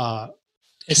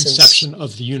conception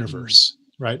of the universe,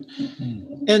 right?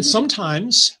 And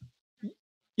sometimes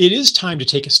it is time to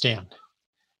take a stand.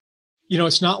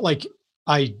 It's not like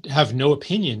I have no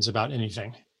opinions about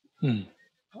anything.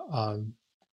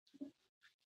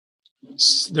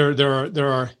 There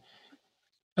are,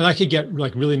 and I could get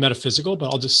like really metaphysical,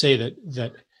 but I'll just say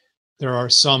that there are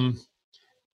some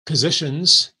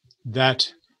positions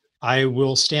that I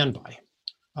will stand by,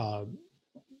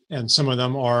 and some of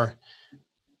them are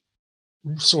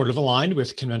sort of aligned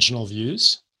with conventional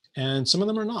views, and some of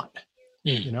them are not.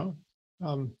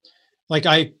 Like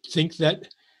I think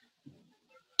that,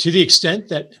 to the extent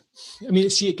that, I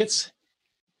was going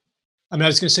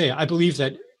to say, I believe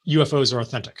that UFOs are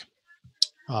authentic,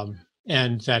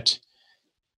 and that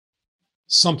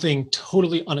something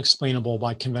totally unexplainable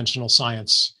by conventional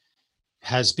science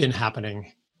has been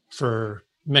happening for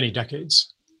many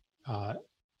decades. I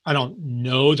don't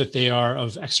know that they are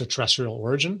of extraterrestrial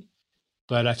origin,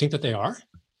 but I think that they are.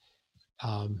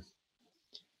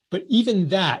 But even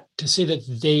that, to say that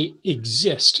they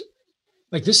exist,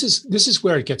 like this is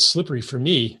where it gets slippery for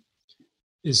me,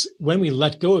 is when we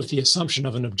let go of the assumption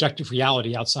of an objective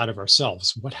reality outside of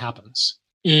ourselves, what happens?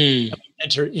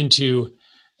 Enter into,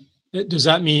 does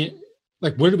that mean,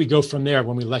 like, where do we go from there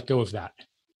when we let go of that?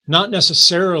 Not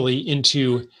necessarily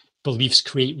into beliefs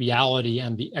create reality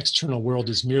and the external world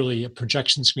is merely a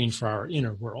projection screen for our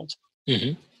inner world.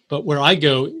 But where I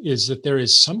go is that there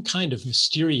is some kind of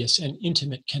mysterious and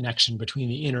intimate connection between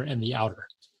the inner and the outer,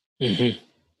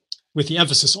 with the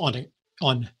emphasis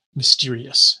on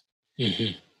mysterious.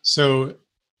 So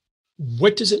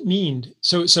what does it mean?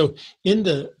 So in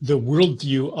the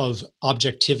worldview of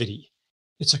objectivity,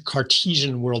 it's a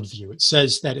Cartesian worldview. It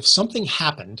says that if something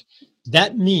happened,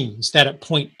 that means that at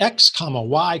point X, comma,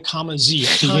 Y, comma, Z,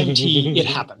 at time T, it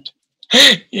happened.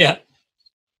 Yeah.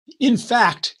 In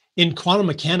fact, in quantum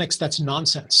mechanics, that's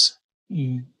nonsense.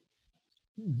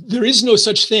 There is no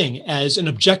such thing as an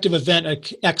objective event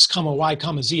at X, comma, Y,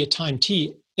 comma, Z at time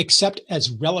T, except as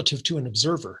relative to an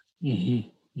observer.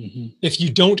 If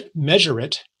you don't measure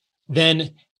it,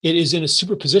 then it is in a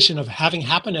superposition of having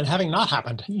happened and having not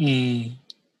happened.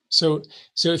 So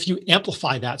if you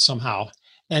amplify that somehow,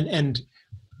 and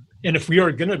if we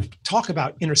are going to talk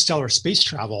about interstellar space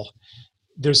travel,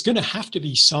 there's going to have to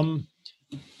be some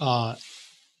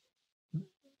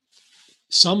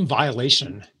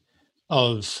violation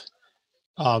of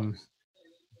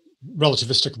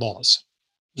relativistic laws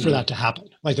for that to happen.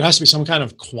 Like there has to be some kind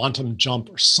of quantum jump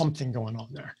or something going on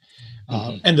there.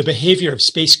 And the behavior of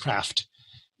spacecraft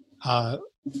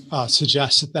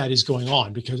suggests that is going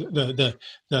on, because the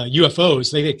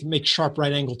UFOs, they can make sharp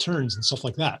right angle turns and stuff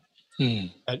like that.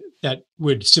 That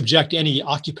would subject any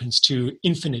occupants to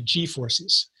infinite G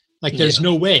forces. Like there's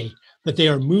no way that they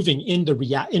are moving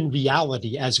in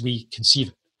reality as we conceive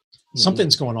it.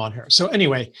 Something's going on here. So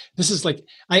anyway, this is like,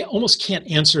 I almost can't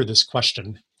answer this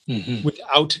question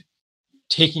without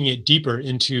taking it deeper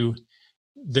into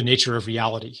the nature of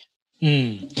reality.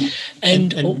 Sorry,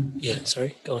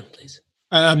 go on, please.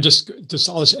 I'm I'll just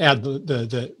add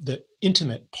the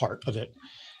intimate part of it,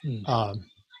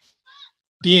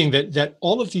 being that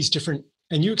all of these different,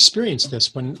 and you experience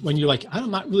this when you're like, I'm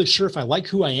not really sure if I like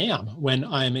who I am when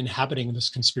I'm inhabiting this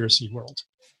conspiracy world.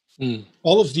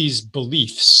 All of these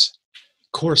beliefs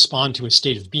correspond to a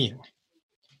state of being.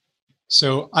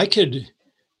 So I could,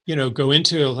 go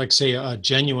into, like, say, a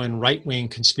genuine right-wing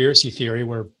conspiracy theory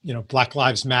where, Black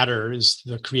Lives Matter is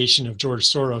the creation of George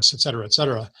Soros, et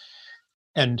cetera,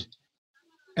 and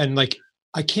like,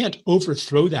 I can't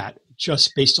overthrow that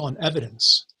just based on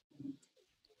evidence.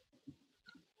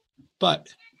 But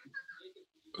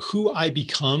who I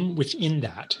become within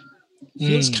that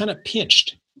feels kind of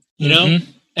pinched, and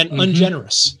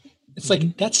ungenerous. It's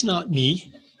like, that's not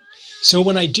me. So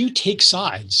when I do take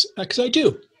sides, because I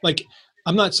do, like,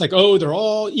 I'm not, it's like, oh, they're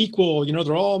all equal,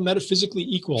 they're all metaphysically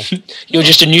equal. You're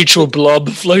just a neutral blob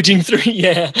floating through.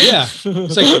 Yeah.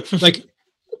 It's like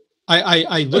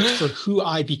I look for who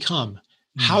I become,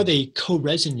 how they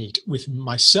co-resonate with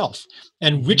myself,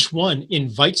 and which one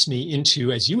invites me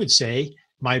into, as you would say,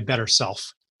 my better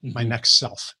self, my next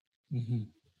self.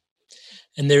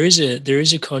 And there is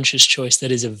a conscious choice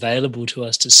that is available to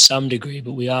us to some degree,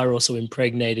 but we are also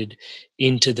impregnated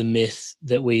into the myth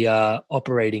that we are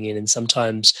operating in. And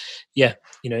sometimes,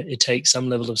 it takes some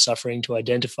level of suffering to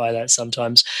identify that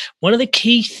sometimes. One of the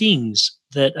key things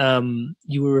that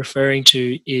you were referring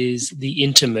to is the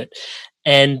intimate.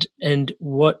 And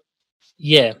what,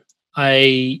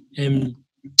 I am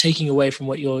taking away from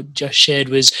what you just shared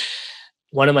was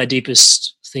one of my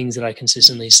deepest things that I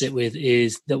consistently sit with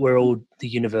is that we're all the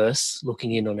universe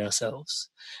looking in on ourselves.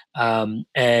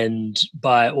 And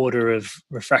by order of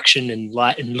refraction and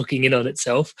light and looking in on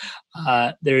itself,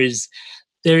 there is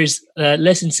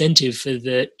less incentive for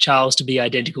the Charles to be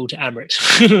identical to Amrit,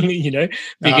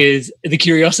 because the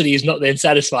curiosity is not then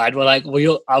satisfied. We're like,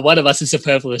 well, one of us is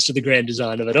superfluous to the grand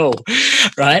design of it all,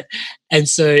 right? And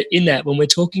so in that, when we're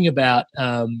talking about,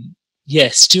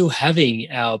 still having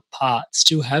our parts,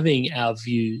 still having our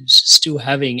views, still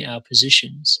having our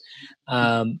positions,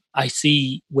 I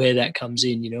see where that comes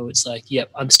in. It's like,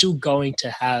 I'm still going to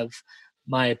have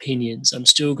my opinions. I'm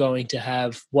still going to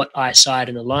have what I side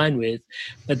and align with.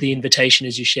 But the invitation,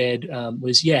 as you shared,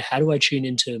 was, how do I tune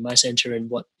into my center and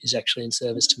what is actually in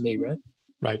service to me, right?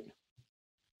 Right.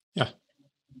 Yeah.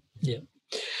 Yeah.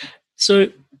 So,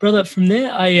 brother, from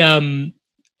there, I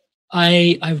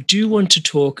do want to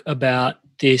talk about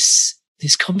this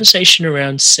conversation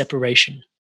around separation,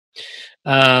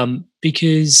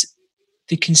 because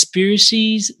the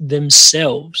conspiracies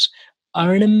themselves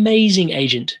are an amazing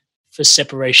agent for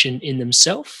separation in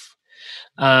themselves,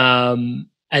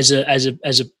 as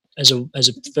a as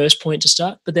a first point to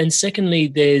start. But then secondly,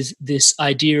 there's this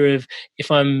idea of, if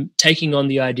I'm taking on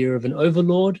the idea of an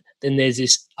overlord, then there's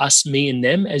this us, me, and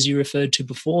them, as you referred to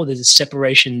before. There's a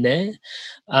separation there.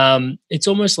 It's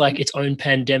almost like its own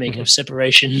pandemic of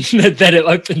separation that it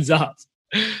opens up.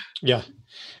 Yeah.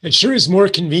 It sure is more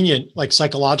convenient, like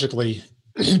psychologically,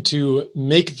 to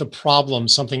make the problem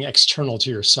something external to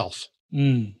yourself.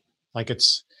 Like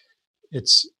it's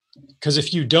because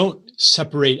if you don't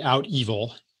separate out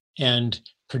evil and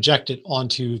project it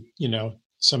onto,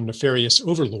 some nefarious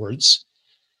overlords,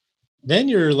 then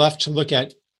you're left to look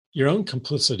at your own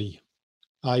complicity,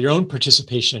 your own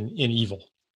participation in evil.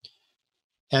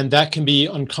 And that can be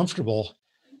uncomfortable,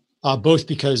 both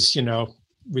because,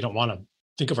 we don't want to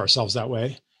think of ourselves that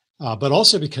way, but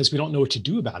also because we don't know what to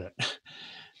do about it.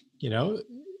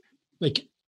 Like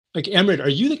Amrit, are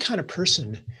you the kind of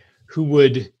person who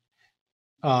would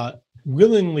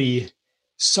willingly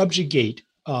subjugate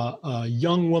a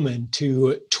young woman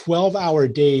to 12-hour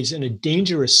days in a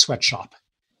dangerous sweatshop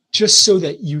just so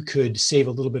that you could save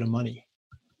a little bit of money?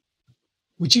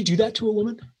 Would you do that to a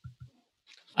woman?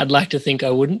 I'd like to think I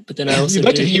wouldn't, but then I also You'd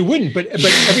like to think you wouldn't, but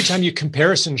every time you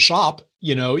comparison shop,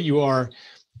 you are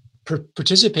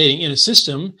participating in a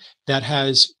system that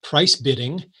has price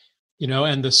bidding,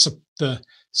 and the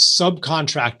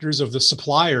subcontractors of the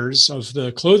suppliers of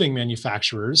the clothing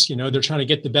manufacturers, they're trying to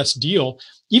get the best deal.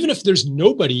 Even if there's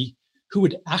nobody who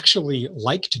would actually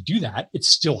like to do that, it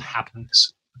still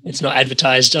happens. It's not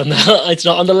advertised it's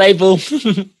not on the label.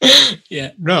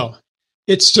 Yeah. No,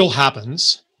 it still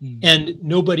happens. And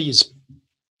nobody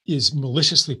is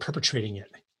maliciously perpetrating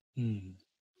it.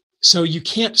 So you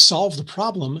can't solve the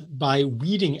problem by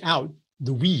weeding out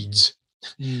the weeds,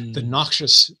 the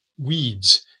noxious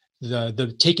weeds,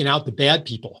 the taking out the bad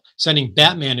people, sending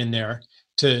Batman in there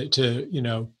to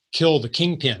kill the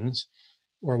kingpins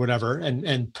or whatever,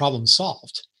 and problem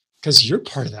solved, because you're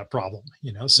part of that problem,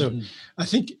 So I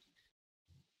think,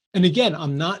 and again,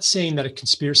 I'm not saying that a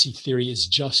conspiracy theory is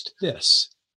just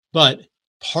this, but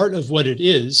part of what it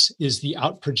is the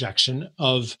outprojection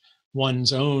of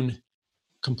one's own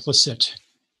complicit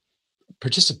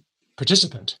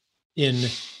participant in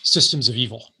systems of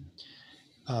evil.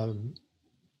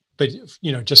 But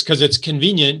just because it's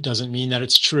convenient doesn't mean that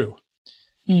it's true.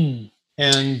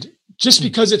 And just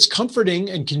because it's comforting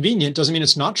and convenient doesn't mean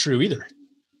it's not true either.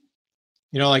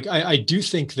 I do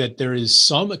think that there is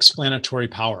some explanatory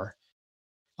power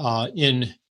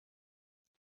in,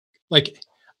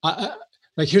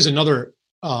 here's another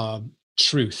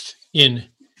truth in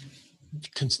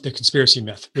the conspiracy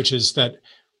myth, which is that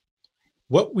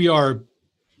what we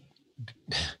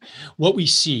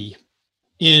see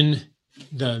in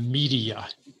the media,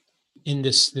 in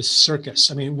this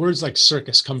circus. I mean, words like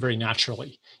circus come very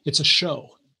naturally. It's a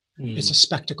show. It's a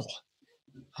spectacle.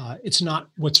 It's not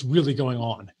what's really going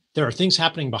on. There are things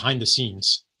happening behind the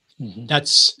scenes.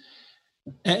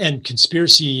 And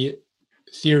conspiracy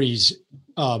theories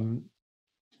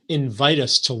invite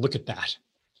us to look at that.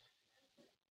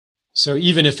 So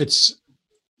even if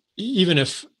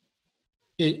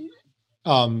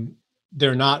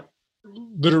they're not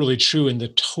literally true in the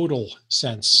total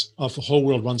sense of the whole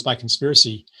world runs by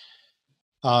conspiracy,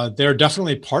 they're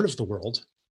definitely part of the world.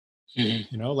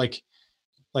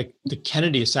 Like the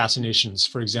Kennedy assassinations,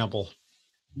 for example,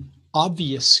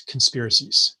 obvious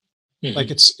conspiracies. Like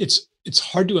it's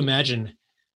hard to imagine.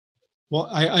 Well,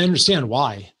 I understand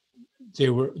why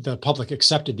the public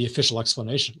accepted the official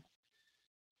explanation,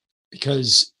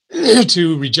 because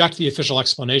to reject the official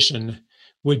explanation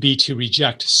would be to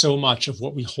reject so much of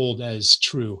what we hold as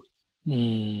true.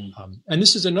 And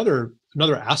this is another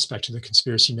aspect of the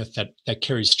conspiracy myth that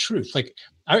carries truth. Like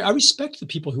I respect the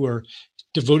people who are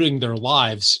devoting their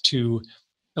lives to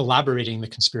elaborating the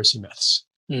conspiracy myths.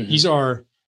 These are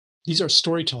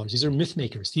storytellers. These are myth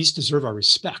makers. These deserve our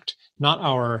respect, not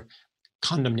our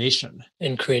condemnation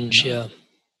and cringe.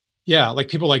 Yeah, like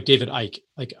people like David Icke.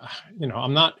 Like,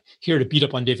 I'm not here to beat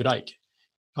up on David Icke.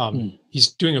 He's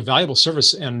doing a valuable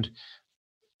service, and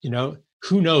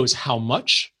who knows how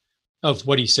much of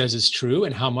what he says is true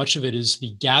and how much of it is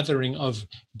the gathering of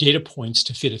data points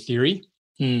to fit a theory,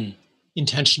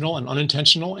 intentional and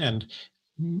unintentional and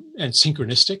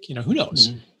synchronistic. Who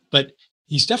knows? But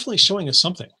he's definitely showing us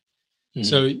something.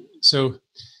 So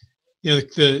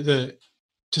the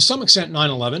to some extent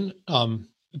 9/11,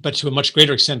 but to a much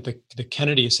greater extent the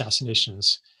Kennedy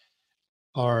assassinations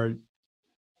are.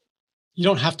 You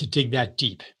don't have to dig that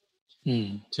deep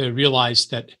to realize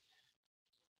that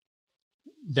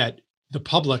the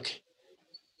public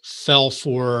fell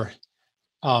for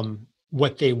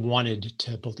what they wanted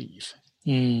to believe.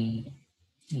 And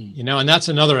that's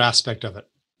another aspect of it.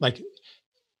 like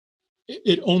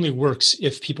it only works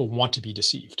if people want to be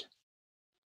deceived.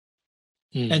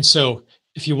 And so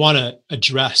if you want to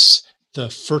address the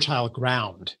fertile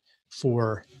ground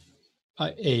for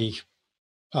a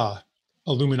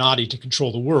Illuminati to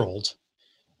control the world,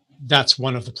 that's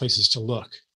one of the places to look.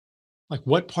 Like,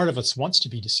 what part of us wants to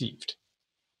be deceived?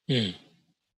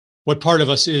 What part of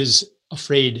us is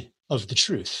afraid of the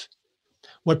truth?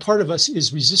 What part of us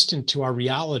is resistant to our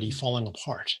reality falling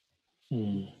apart?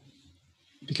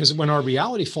 Because when our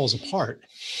reality falls apart,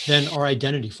 then our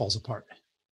identity falls apart.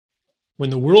 When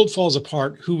the world falls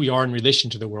apart, who we are in relation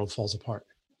to the world falls apart.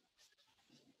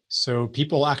 So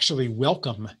people actually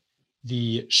welcome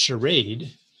the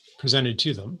charade presented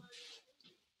to them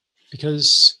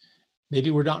because maybe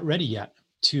we're not ready yet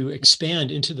to expand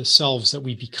into the selves that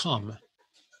we become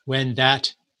when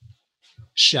that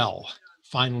shell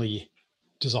finally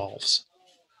dissolves.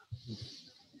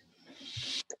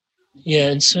 Yeah,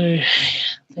 and so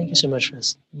thank you so much for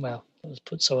this. Wow, that was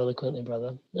put so eloquently,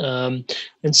 brother.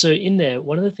 And so in there,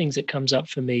 one of the things that comes up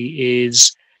for me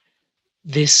is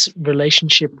this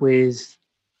relationship with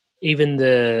even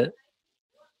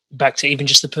back to even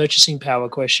just the purchasing power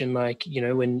question, like, you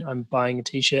know, when I'm buying a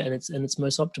t-shirt and it's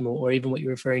most optimal, or even what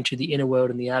you're referring to, the inner world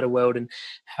and the outer world and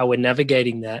how we're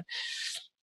navigating that.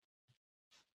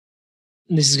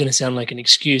 And this is going to sound like an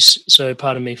excuse, so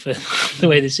pardon me for the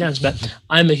way this sounds, but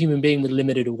I'm a human being with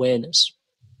limited awareness,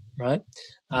 right?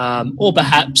 Or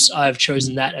perhaps I've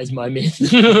chosen that as my myth.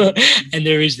 And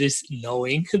there is this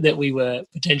knowing that we were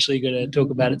potentially going to talk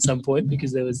about at some point,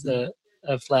 because there was a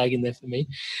flag in there for me.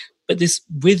 But this,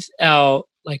 with our,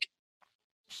 like,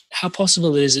 how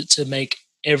possible is it to make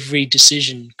every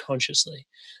decision consciously?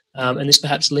 And this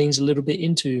perhaps leans a little bit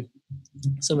into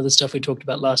some of the stuff we talked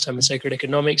about last time with sacred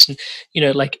economics. And, you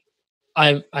know, like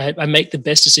I make the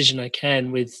best decision I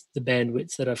can with the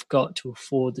bandwidth that I've got to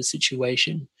afford the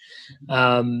situation.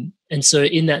 And so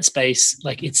in that space,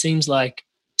 like, it seems like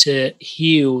to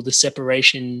heal the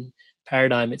separation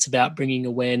paradigm, it's about bringing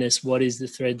awareness. What is the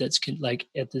thread that's like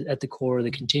at the core of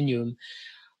the continuum?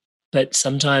 But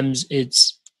sometimes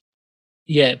it's,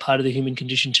 part of the human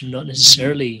condition to not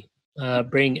necessarily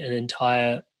bring an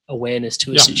entire awareness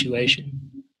to a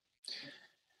situation.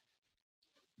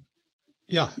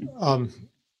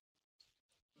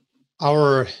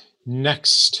 Our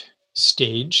next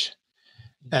stage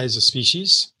as a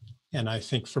species, and I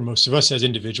think for most of us as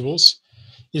individuals,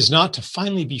 is not to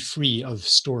finally be free of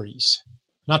stories,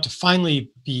 not to finally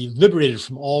be liberated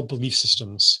from all belief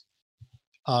systems.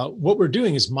 What we're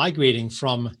doing is migrating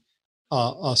from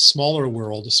a smaller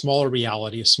world, a smaller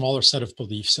reality, a smaller set of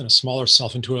beliefs, and a smaller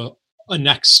self into a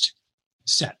next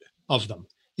set of them,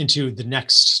 into the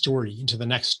next story, into the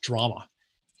next drama.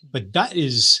 But that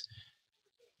is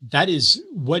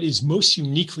what is most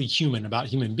uniquely human about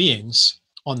human beings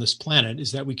on this planet,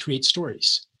 is that we create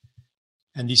stories.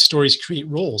 And these stories create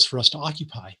roles for us to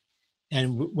occupy.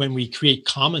 And when we create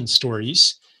common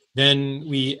stories, then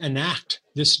we enact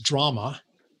this drama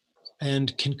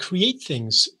and can create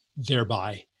things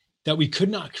thereby that we could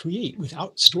not create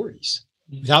without stories,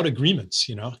 without agreements,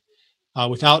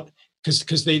 without,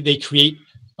 because they create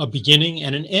a beginning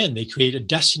and an end. They create a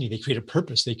destiny. They create a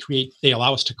purpose. They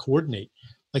allow us to coordinate.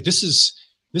 Like, this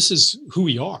is who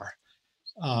we are.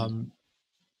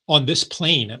 On this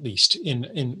plane, at least,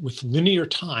 in with linear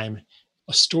time,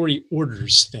 a story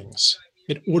orders things.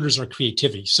 It orders our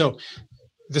creativity. So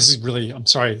this is really, I'm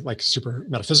sorry, like super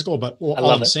metaphysical, but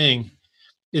all I'm saying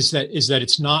is that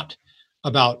it's not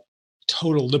about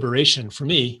total liberation for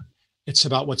me. It's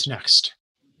about what's next.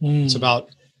 It's about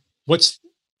what's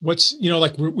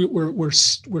like we're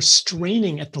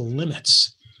straining at the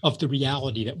limits of the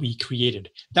reality that we created.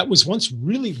 That was once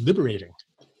really liberating.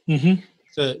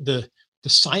 The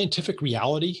scientific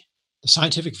reality, the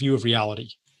scientific view of reality,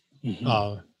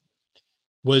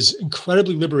 was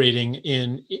incredibly liberating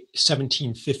in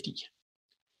 1750,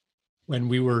 when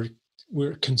we were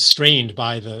constrained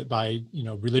by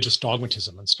religious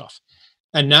dogmatism and stuff.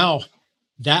 And now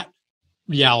that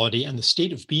reality and the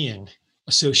state of being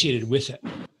associated with it,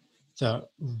 the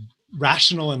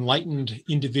rational, enlightened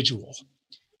individual,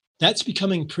 that's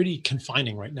becoming pretty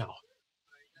confining right now.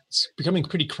 It's becoming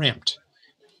pretty cramped.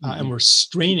 And we're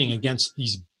straining against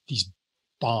these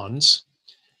bonds,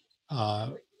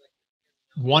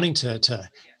 wanting to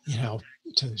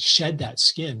shed that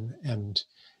skin and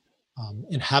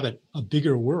inhabit a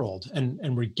bigger world,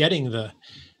 and we're getting the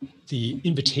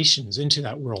invitations into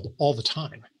that world all the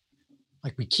time.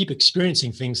 Like, we keep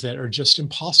experiencing things that are just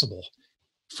impossible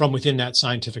from within that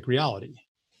scientific reality.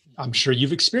 I'm sure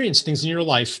you've experienced things in your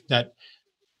life that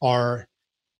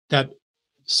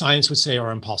science would say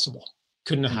are impossible.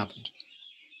 couldn't have happened.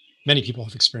 Many people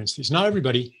have experienced these, not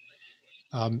everybody.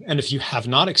 And if you have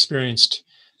not experienced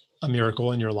a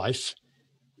miracle in your life,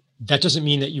 that doesn't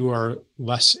mean that you are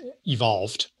less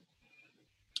evolved,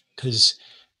 because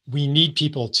we need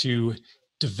people to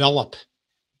develop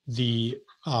the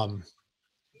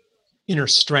inner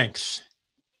strength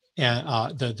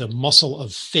and the muscle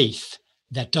of faith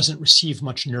that doesn't receive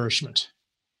much nourishment.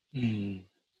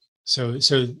 So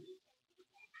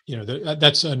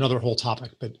that's another whole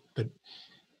topic, but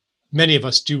many of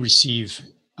us do receive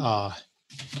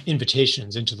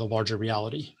invitations into the larger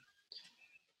reality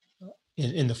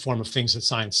in the form of things that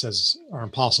science says are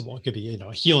impossible. It could be,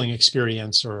 a healing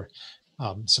experience, or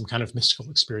some kind of mystical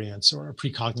experience, or a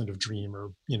precognitive dream,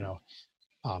 or,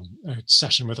 a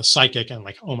session with a psychic, and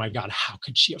like, oh my God, how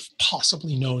could she have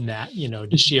possibly known that?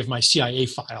 Did she have my CIA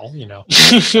file?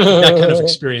 That kind of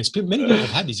experience. Many people have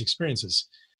had these experiences.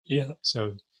 Yeah.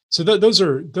 So those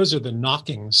are the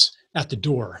knockings at the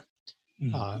door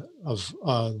of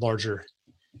a larger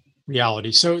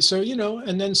reality. So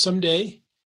and then someday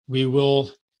we will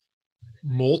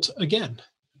molt again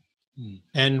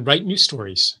and write new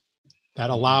stories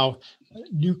that allow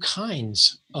new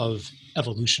kinds of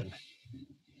evolution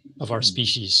of our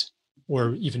species,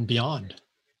 or even beyond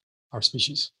our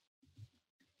species.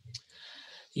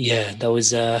 Yeah, that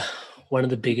was one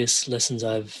of the biggest lessons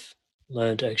I've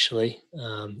learned, actually,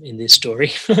 in this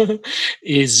story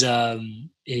is that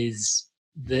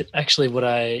actually what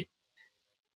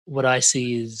I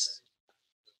see is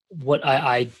what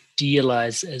I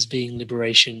idealize as being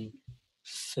liberation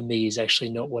for me is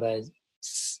actually not what I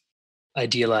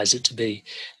idealize it to be.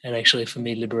 And actually for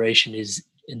me, liberation is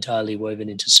entirely woven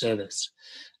into service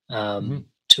to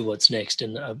what's next,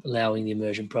 and allowing the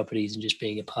emergent properties and just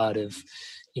being a part of,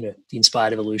 the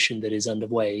inspired evolution that is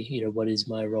underway. What is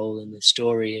my role in the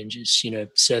story, and just,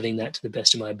 serving that to the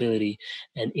best of my ability.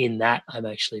 And in that, I'm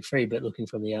actually free. But looking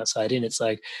from the outside in, it's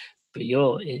like, but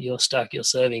you're stuck, you're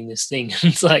serving this thing.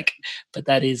 It's like, but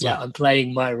that is like, I'm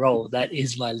playing my role. That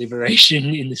is my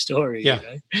liberation in the story. Yeah.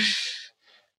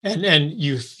 And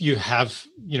you have,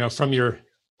 from your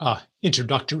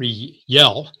introductory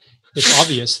yell, it's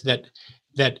obvious that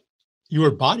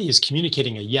your body is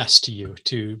communicating a yes to you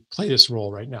to play this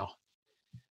role right now.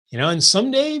 And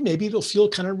someday maybe it'll feel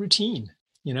kind of routine,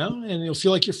 and you'll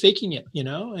feel like you're faking it,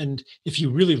 and if you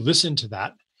really listen to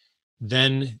that,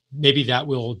 then maybe that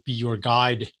will be your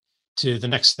guide to the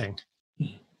next thing.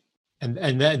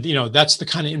 And that, that's the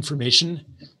kind of information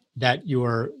that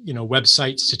your,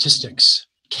 website statistics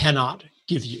cannot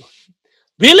give you.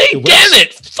 Really? Damn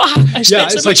it. Fuck. I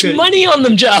spent so much money on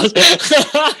them, Giles.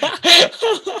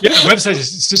 Website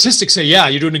statistics say,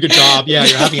 you're doing a good job. Yeah,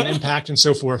 you're having an impact and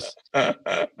so forth.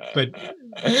 But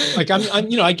like,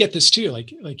 I get this too.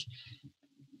 Like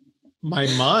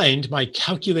my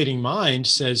calculating mind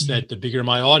says that the bigger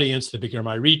my audience, the bigger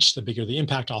my reach, the bigger the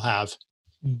impact I'll have.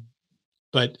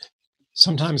 But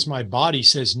sometimes my body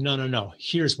says, no,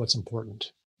 here's what's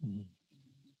important.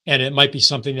 And it might be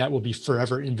something that will be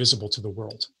forever invisible to the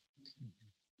world.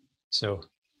 So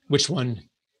which one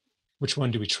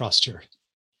do we trust here?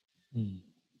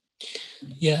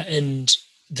 Yeah. And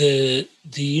the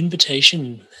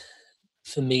invitation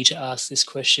for me to ask this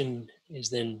question is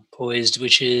then poised,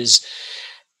 which is,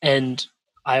 and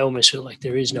I almost feel like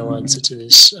there is no answer to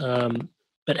this,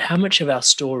 but how much of our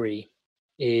story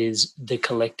is the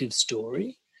collective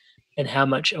story, and how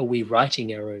much are we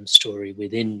writing our own story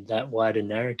within that wider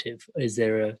narrative? Is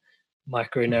there a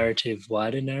micro narrative,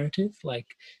 wider narrative, like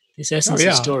this essence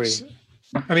of story?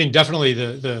 I mean, definitely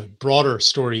the broader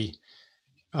story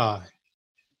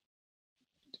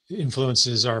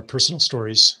influences our personal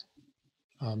stories.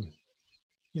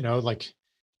 Like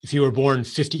if you were born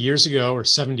 50 years ago or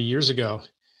 70 years ago,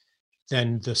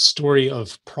 then the story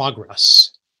of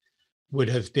progress would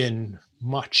have been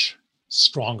much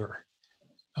stronger,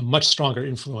 a much stronger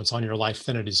influence on your life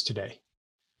than it is today.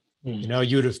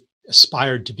 You would have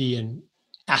aspired to be an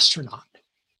astronaut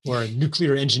or a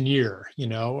nuclear engineer,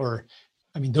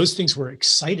 those things were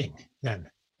exciting then,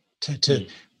 to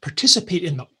participate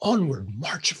in the onward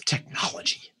march of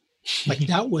technology. Like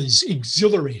that was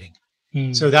exhilarating.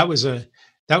 So that was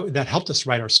that helped us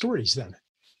write our stories then.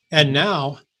 And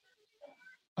now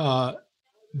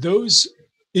those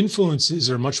influences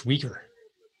are much weaker.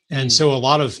 And so a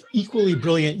lot of equally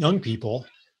brilliant young people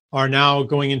are now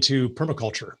going into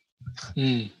permaculture,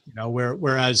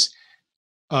 whereas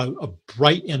a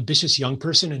bright, ambitious young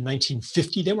person in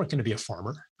 1950, they weren't going to be a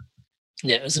farmer.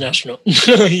 Yeah, as an astronaut.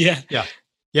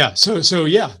 Yeah. So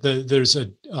yeah, there's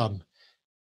a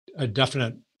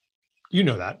definite,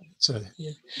 that. So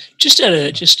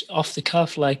just off the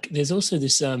cuff, like there's also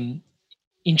this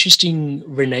interesting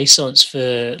renaissance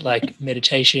for like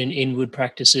meditation, inward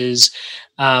practices.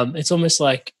 It's almost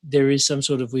like there is some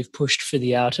sort of, we've pushed for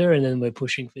the outer and then we're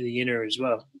pushing for the inner as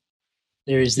well.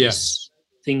 There is this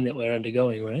thing that we're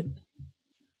undergoing, right?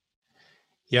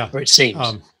 Yeah. Or it seems.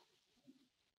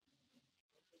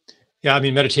 Yeah, I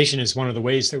mean, meditation is one of the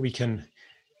ways that we can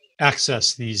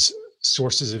access these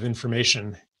sources of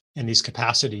information and these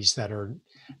capacities that are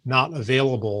not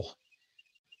available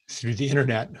through the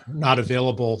internet, not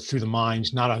available through the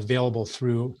mind, not available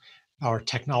through our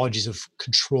technologies of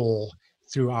control,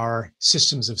 through our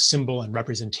systems of symbol and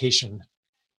representation.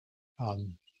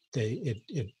 It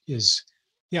is,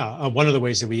 one of the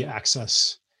ways that we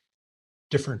access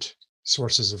different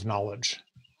sources of knowledge.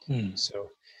 So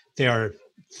they are,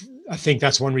 I think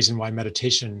that's one reason why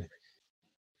meditation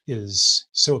is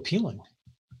so appealing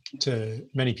to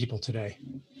many people today.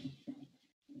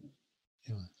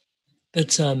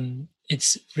 That's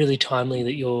it's really timely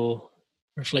that you're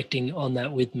reflecting on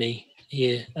that with me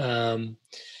here,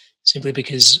 simply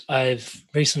because I've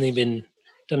recently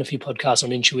done a few podcasts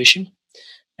on intuition,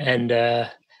 and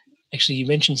actually you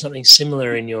mentioned something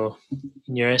similar in your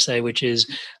essay, which is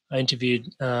I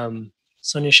interviewed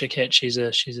Sonia Choquette. She's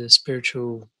a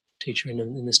spiritual teacher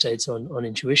in the States on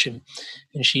intuition,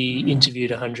 and she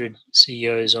interviewed 100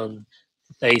 CEOs on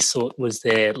what they thought was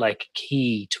their like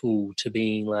key tool to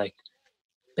being like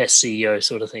best CEO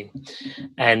sort of thing.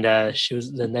 And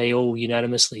then they all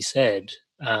unanimously said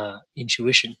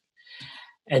intuition.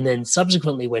 And then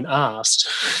subsequently when asked,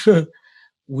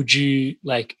 would you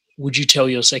tell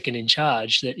your second in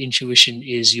charge that intuition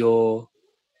is your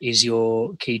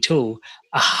key tool?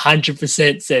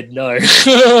 100% said no.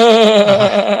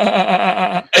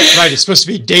 Right, it's supposed to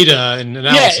be data and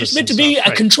analysis. Yeah, it's meant to be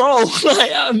a control.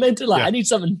 I'm meant to I need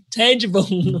something tangible.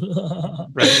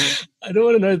 Right. I don't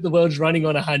want to know that the world's running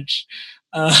on a hunch.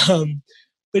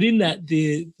 But in that,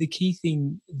 the key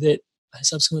thing that I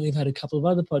subsequently have had a couple of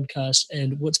other podcasts,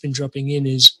 and what's been dropping in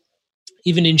is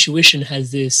even intuition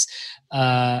has this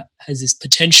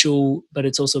potential, but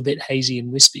it's also a bit hazy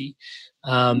and wispy,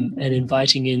 and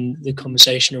inviting in the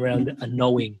conversation around a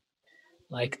knowing.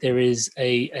 Like there is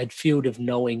a field of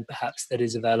knowing perhaps that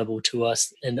is available to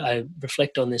us. And I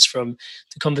reflect on this from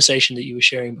the conversation that you were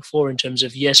sharing before in terms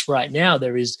of, yes, right now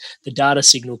there is the data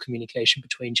signal communication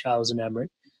between Charles and Amrit,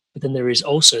 but then there is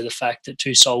also the fact that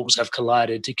two souls have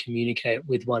collided to communicate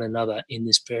with one another in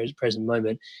this present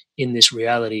moment, in this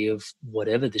reality of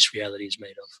whatever this reality is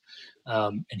made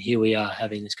of. And here we are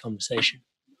having this conversation.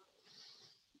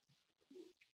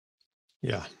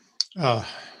 Yeah.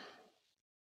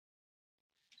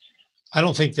 I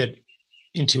don't think that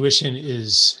intuition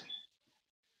is,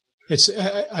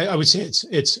 I would say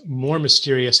it's more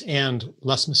mysterious and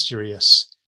less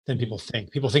mysterious than people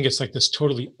think. People think it's like this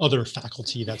totally other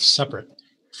faculty that's separate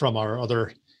from our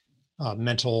other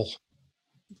mental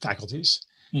faculties,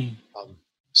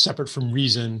 separate from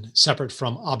reason, separate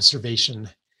from observation,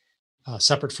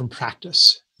 separate from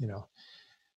practice,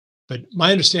 But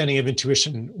my understanding of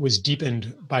intuition was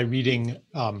deepened by reading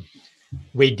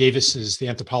the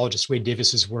anthropologist Wade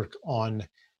Davis's work on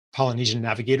Polynesian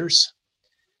navigators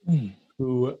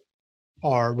who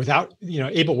are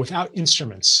able without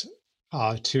instruments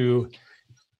and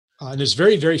there's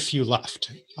very, very few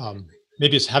left.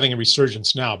 Maybe it's having a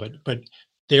resurgence now, but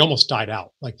they almost died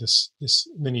out. Like this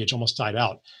lineage almost died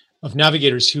out of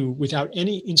navigators who, without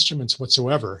any instruments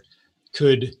whatsoever,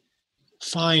 could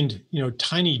find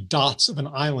tiny dots of an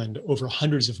island over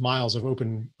hundreds of miles of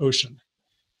open ocean.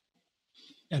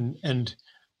 And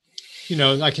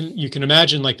you can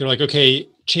imagine, like they're like, okay,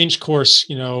 change course,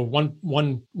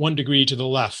 one degree to the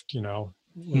left,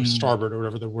 or starboard or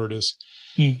whatever the word is.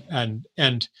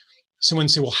 And someone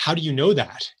say, well, how do you know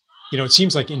that? It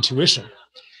seems like intuition.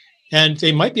 And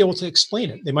they might be able to explain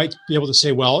it. They might be able to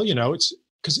say, well, it's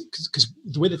because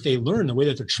the way that they learn, the way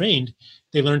that they're trained,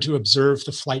 they learn to observe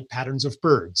the flight patterns of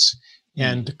birds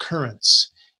and the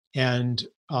currents and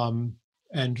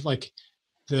like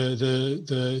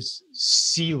the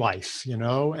sea life,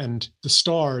 and the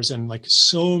stars and like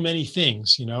so many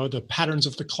things, the patterns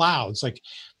of the clouds, like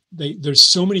there's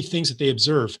so many things that they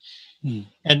observe.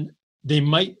 And they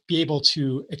might be able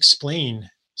to explain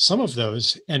some of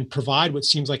those and provide what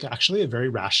seems like actually a very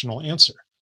rational answer.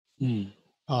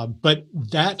 But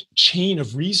that chain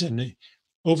of reason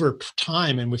over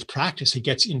time and with practice, it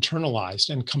gets internalized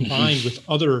and combined with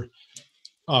other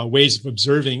ways of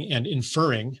observing and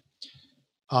inferring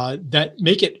that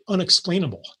make it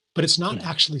unexplainable, but it's not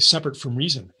actually separate from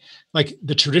reason. Like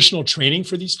the traditional training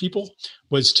for these people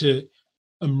was to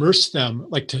immerse them,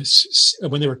 like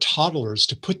when they were toddlers,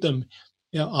 to put them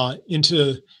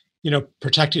into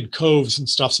protected coves and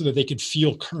stuff so that they could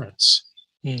feel currents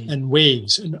and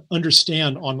waves and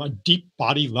understand on a deep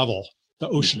body level the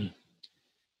ocean.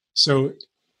 So,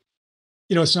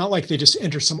 it's not like they just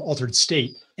enter some altered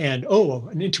state and,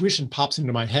 an intuition pops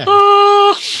into my head.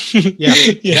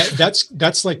 Yeah.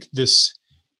 That's like this,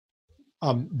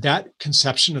 that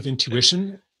conception of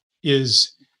intuition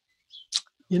is,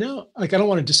 like, I don't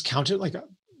want to discount it, like,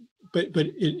 but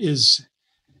it is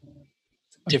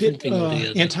a different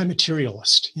bit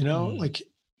anti-materialist, like,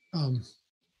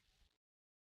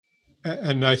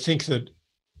 and I think that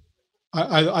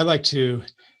I like to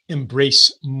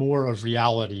embrace more of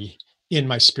reality in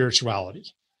my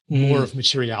spirituality, more of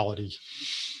materiality,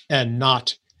 and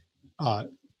not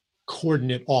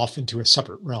coordinate off into a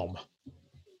separate realm,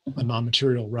 a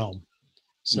non-material realm.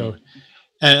 So,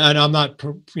 and I'm not,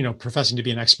 professing to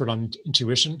be an expert on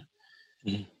intuition.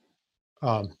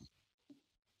 But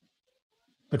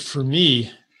for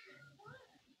me,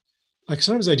 like,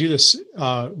 sometimes I do this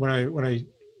when I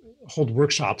hold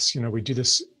workshops. We do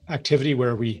this activity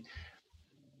where we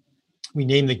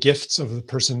name the gifts of the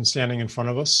person standing in front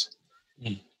of us.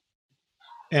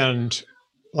 And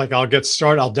like, I'll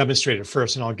demonstrate it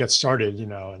first and I'll get started,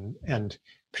 and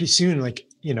pretty soon, like,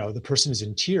 the person is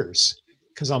in tears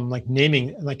because I'm like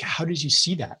naming, like, how did you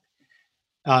see that?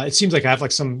 It seems like I have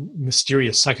like some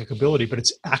mysterious psychic ability, but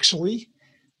it's actually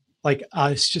like,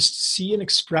 I just see an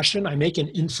expression, I make an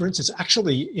inference. It's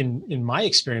actually, in my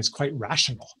experience, quite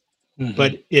rational,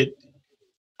 but it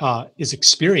is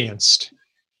experienced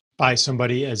by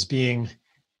somebody as being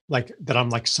like that. I'm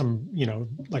like some,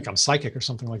 like I'm psychic or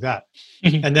something like that.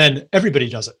 And then everybody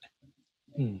does it.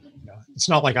 It's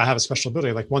not like I have a special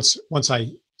ability. Like once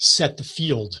I set the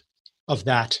field of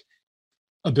that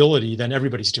ability, then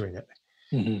everybody's doing it.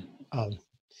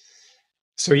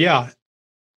 So yeah.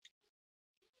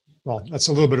 Well, that's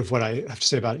a little bit of what I have to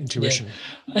say about intuition.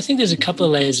 Yeah. I think there's a couple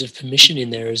of layers of permission in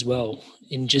there as well.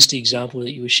 In just the example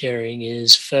that you were sharing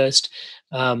is first,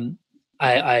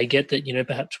 I get that,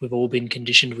 perhaps we've all been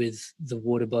conditioned with the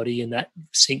water body, and that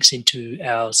sinks into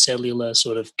our cellular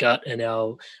sort of gut and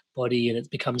our body, and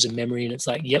it becomes a memory, and it's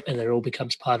like, yep, and it all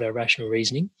becomes part of our rational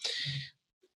reasoning.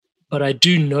 But I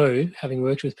do know, having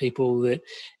worked with people, that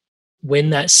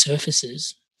when that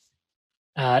surfaces,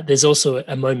 there's also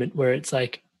a moment where it's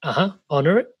like,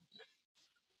 honor it.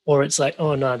 Or it's like,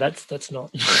 oh no, that's not,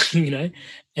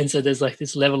 And so there's like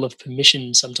this level of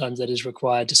permission sometimes that is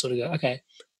required to sort of go, okay,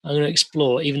 I'm going to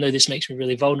explore, even though this makes me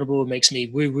really vulnerable, makes me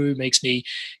woo-woo, makes me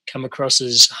come across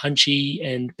as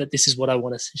hunchy, but this is what I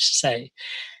want to say.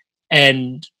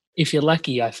 And if you're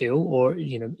lucky, I feel, or,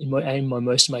 in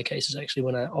most of my cases, actually,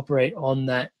 when I operate on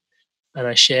that and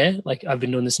I share, like I've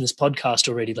been doing this in this podcast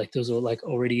already, like there was like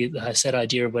already a set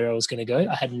idea of where I was going to go.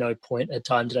 I had no point at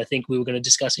time did I think we were going to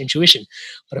discuss intuition,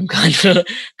 but I'm kind of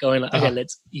going like, okay,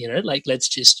 let's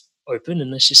just open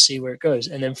and let's just see where it goes.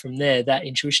 And then from there, that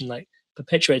intuition like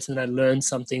perpetuates, and I learn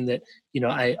something that,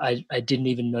 I didn't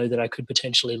even know that I could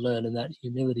potentially learn, and that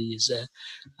humility is there.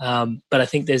 But I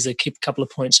think there's a couple of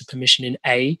points of permission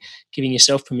in giving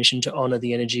yourself permission to honor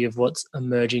the energy of what's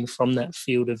emerging from that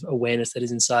field of awareness that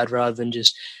is inside, rather than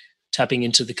just tapping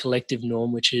into the collective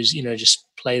norm, which is, just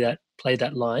play that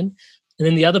line. And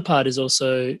then the other part is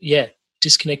also,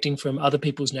 disconnecting from other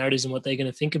people's narratives and what they're going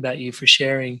to think about you for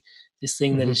sharing this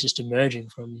thing that is just emerging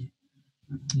from you.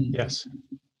 Yes.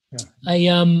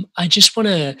 Yeah. I just want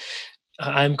to,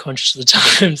 I'm conscious of the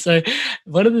time. So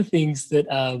one of the things that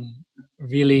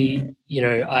really,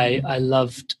 I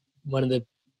loved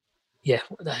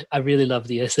I really love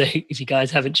the essay. If you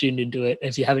guys haven't tuned into it,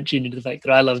 if you haven't tuned into the fact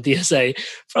that I love the essay,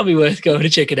 probably worth going to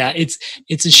check it out.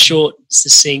 It's a short,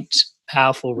 succinct,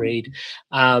 powerful read.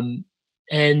 And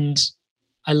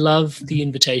I love the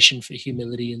invitation for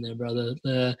humility in there, brother.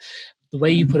 The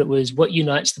way you put it was, what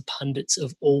unites the pundits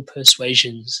of all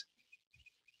persuasions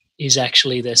is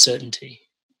actually their certainty,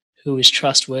 who is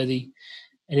trustworthy.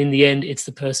 And in the end, it's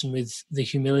the person with the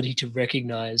humility to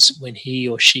recognize when he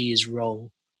or she is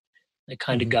wrong that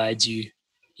kind of guides you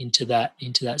into that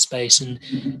space. And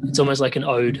it's almost like an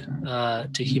ode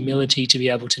to humility, to be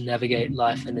able to navigate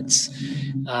life. And it's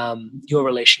your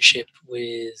relationship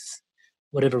with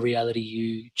whatever reality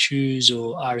you choose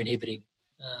or are inhibiting.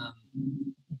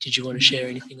 Did you want to share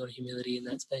anything on humility in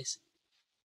that space?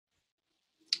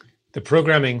 The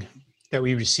programming that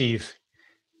we receive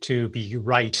to be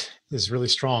right is really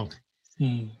strong.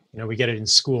 We get it in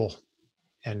school,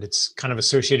 and it's kind of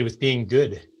associated with being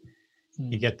good.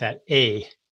 You get that A,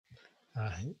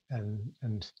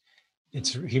 and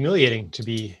it's humiliating to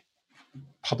be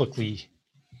publicly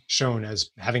shown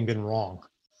as having been wrong.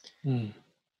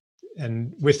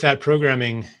 And with that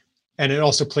programming, And it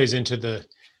also plays into the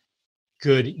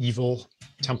good, evil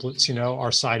templates,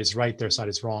 our side is right, their side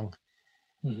is wrong.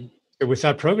 Mm-hmm. With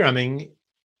that programming,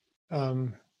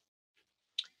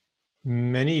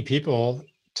 many people,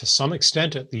 to some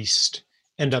extent at least,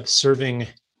 end up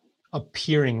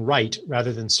appearing right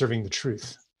rather than serving the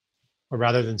truth, or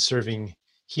rather than serving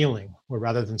healing, or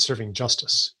rather than serving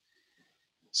justice.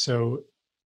 So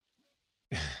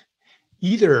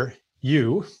either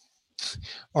you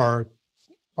are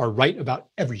right about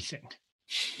everything,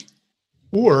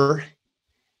 or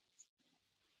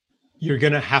you're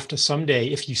going to have to someday,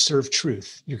 if you serve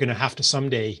truth, you're going to have to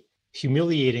someday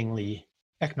humiliatingly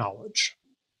acknowledge,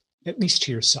 at least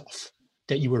to yourself,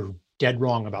 that you were dead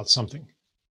wrong about something.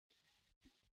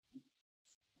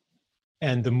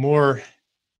 And the more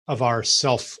of our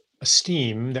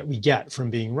self-esteem that we get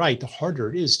from being right, the harder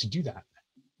it is to do that.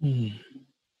 Mm.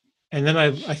 And then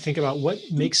I think about what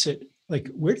makes it, like,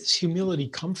 where does humility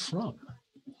come from?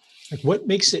 Like, what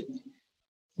makes it,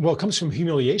 well, it comes from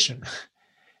humiliation.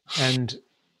 And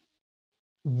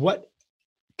what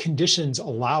conditions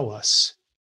allow us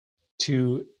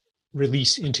to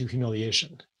release into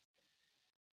humiliation?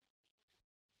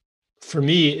 For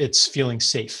me, it's feeling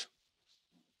safe,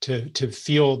 to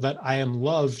feel that I am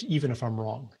loved even if I'm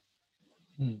wrong.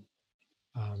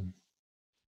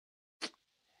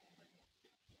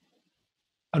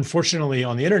 Unfortunately,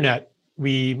 on the internet,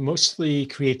 we mostly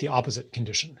create the opposite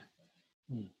condition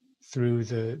through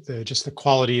the just the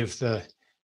quality of the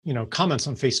comments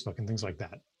on Facebook and things like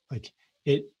that. Like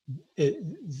the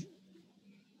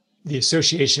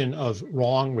association of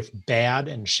wrong with bad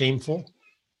and shameful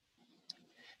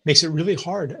makes it really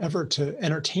hard ever to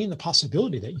entertain the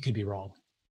possibility that you could be wrong.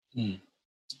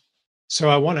 So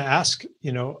I want to ask,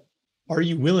 are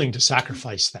you willing to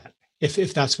sacrifice that?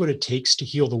 If that's what it takes to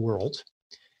heal the world,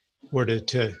 or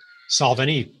to solve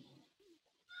any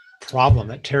problem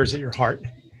that tears at your heart,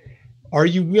 are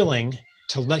you willing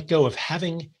to let go of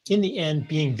having, in the end,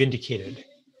 being vindicated,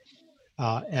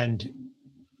 and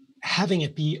having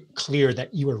it be clear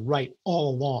that you were right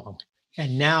all along,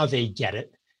 and now they get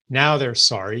it, now they're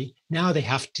sorry, now they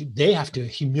have to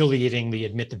humiliatingly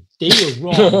admit that they were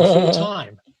wrong the whole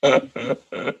time?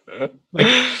 Like,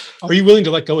 are you willing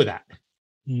to let go of that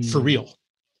for real?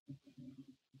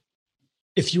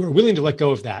 If you are willing to let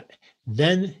go of that,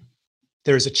 then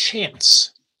there's a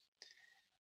chance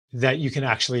that you can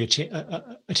actually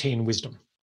attain wisdom.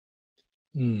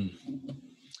 I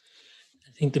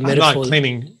think the metaphor. I'm not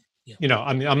claiming,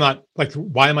 I'm not like,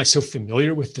 why am I so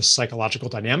familiar with this psychological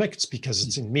dynamic? It's because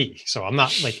it's in me. So I'm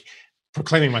not like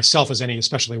proclaiming myself as any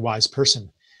especially wise person,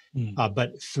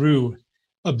 but through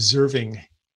observing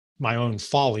my own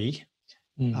folly,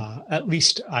 at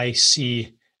least I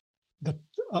see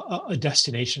a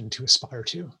destination to aspire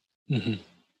to. Mm-hmm.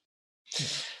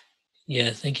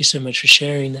 Yeah, thank you so much for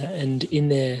sharing that. And in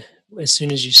there, as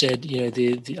soon as you said,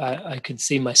 I could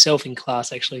see myself in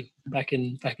class actually back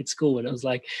at school, and it was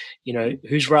like,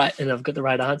 who's right, and I've got the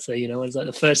right answer. It's like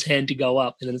the first hand to go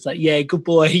up, and then it's like, yeah, good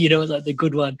boy. It's like the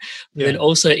good one. But then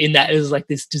also in that, it was like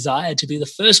this desire to be the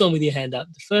first one with your hand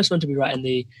up, the first one to be right, and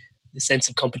the sense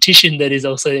of competition that is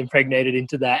also impregnated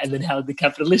into that, and then how the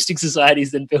capitalistic society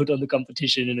is then built on the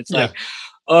competition, and it's like,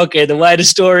 okay, the wider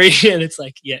story, and it's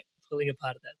like, pulling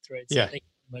apart of that thread. So thank you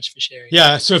so much for sharing.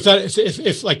 Yeah. So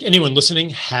if like anyone listening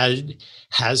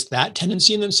has that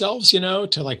tendency in themselves, to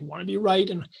like want to be right,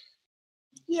 and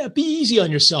be easy on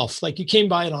yourself. Like, you came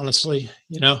by it honestly.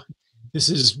 This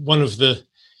is one of the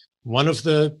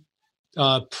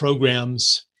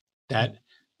programs that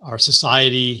our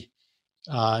society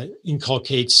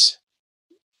inculcates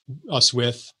us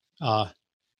with,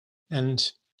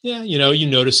 and you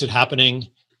notice it happening,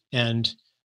 and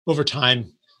over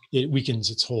time it weakens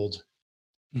its hold.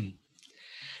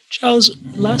 Charles,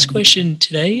 last question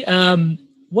today.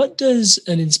 What does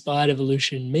an inspired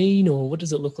evolution mean, or what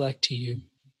does it look like to you?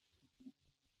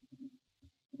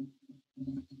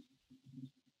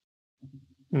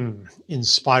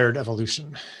 Inspired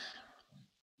evolution.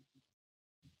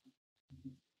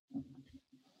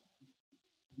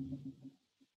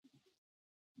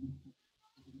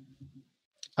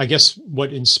 I guess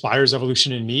what inspires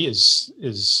evolution in me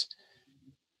is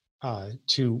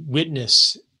to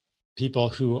witness people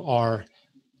who are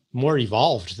more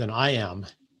evolved than I am,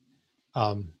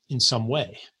 in some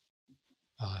way.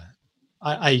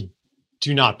 I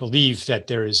do not believe that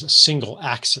there is a single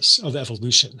axis of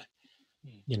evolution,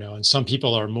 and some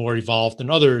people are more evolved than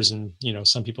others, and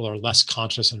some people are less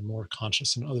conscious and more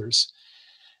conscious than others.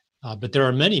 But there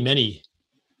are many, many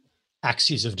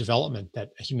axes of development that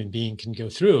a human being can go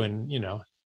through, and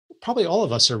probably all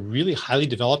of us are really highly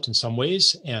developed in some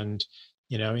ways, and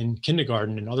in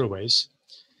kindergarten and other ways.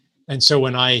 And so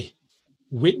when I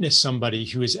witness somebody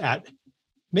who is at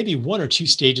maybe one or two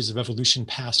stages of evolution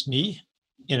past me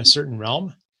in a certain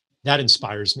realm, that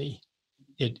inspires me.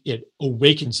 It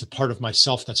awakens the part of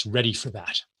myself that's ready for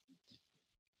that.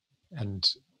 And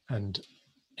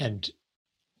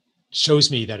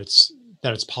shows me that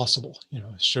it's possible,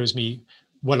 shows me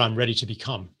what I'm ready to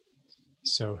become.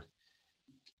 So,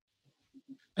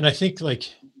 and I think I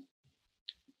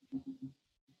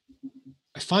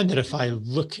find that if I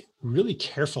look really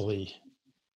carefully,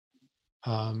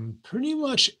 pretty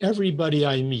much everybody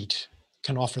I meet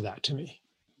can offer that to me.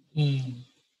 Yeah.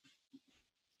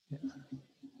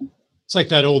 It's like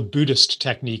that old Buddhist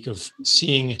technique of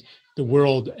seeing the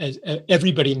world as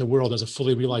everybody in the world as a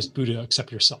fully realized Buddha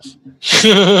except yourself.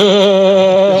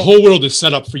 The whole world is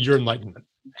set up for your enlightenment.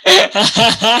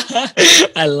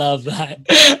 I love that.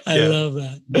 I love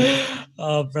that.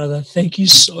 Oh, brother, thank you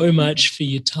so much for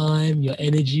your time, your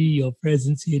energy, your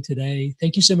presence here today.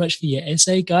 Thank you so much for your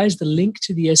essay, guys. The link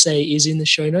to the essay is in the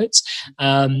show notes.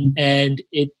 And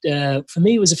it, for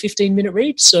me, it was a 15-minute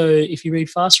read. So if you read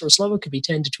faster or slower, it could be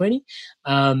 10 to 20.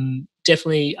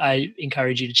 Definitely, I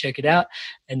encourage you to check it out.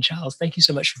 And Charles, thank you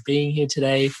so much for being here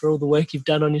today, for all the work you've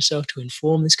done on yourself to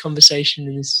inform this conversation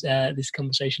and this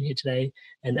conversation here today.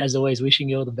 And as always, wishing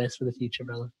you all the best for the future,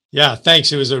 brother. Yeah,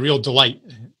 thanks. It was a real delight.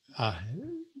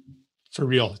 For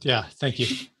real. Yeah, thank you.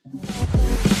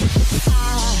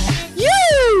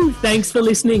 Thanks for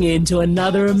listening in to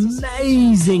another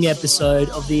amazing episode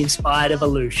of The Inspired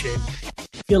Evolution.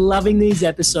 If you're loving these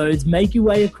episodes, make your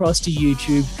way across to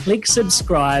YouTube, click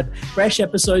subscribe. Fresh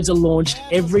episodes are launched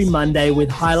every Monday with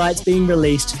highlights being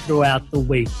released throughout the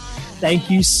week.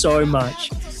 Thank you so much.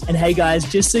 And hey guys,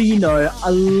 just so you know,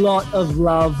 a lot of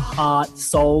love, heart,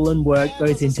 soul, and work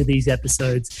goes into these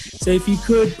episodes. So if you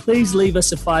could, please leave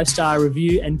us a 5-star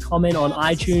review and comment on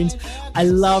iTunes. I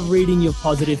love reading your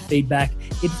positive feedback.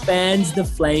 It fans the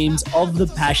flames of the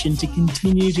passion to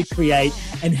continue to create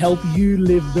and help you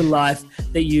live the life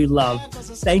that you love.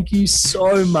 Thank you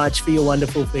so much for your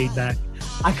wonderful feedback.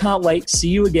 I can't wait to see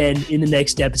you again in the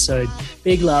next episode.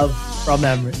 Big love from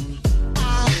Amrit.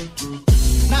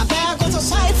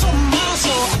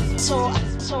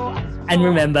 And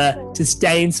remember to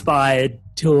stay inspired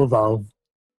to evolve.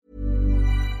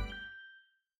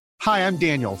 Hi, I'm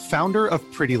Daniel, founder of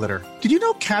Pretty Litter. Did you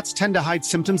know cats tend to hide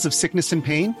symptoms of sickness and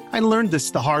pain? I learned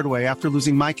this the hard way after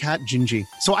losing my cat, Gingy.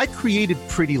 So I created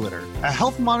Pretty Litter, a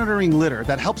health monitoring litter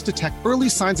that helps detect early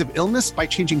signs of illness by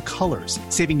changing colors,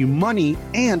 saving you money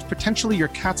and potentially your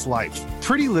cat's life.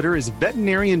 Pretty Litter is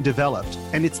veterinarian developed,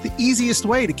 and it's the easiest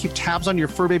way to keep tabs on your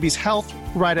fur baby's health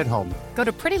right at home. Go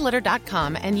to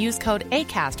prettylitter.com and use code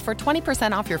ACAST for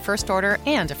 20% off your first order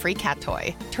and a free cat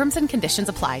toy. Terms and conditions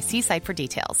apply. See site for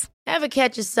details. Ever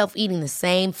catch yourself eating the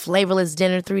same flavorless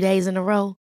dinner 3 days in a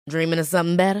row? Dreaming of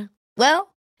something better?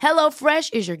 Well,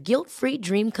 HelloFresh is your guilt-free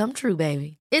dream come true,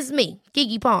 baby. It's me,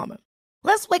 Keke Palmer.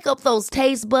 Let's wake up those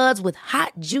taste buds with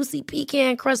hot, juicy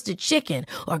pecan-crusted chicken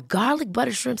or garlic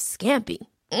butter shrimp scampi.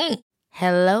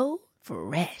 Hello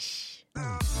Fresh.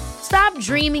 Stop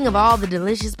dreaming of all the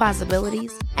delicious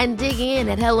possibilities and dig in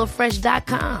at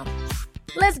HelloFresh.com.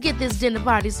 Let's get this dinner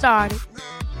party started.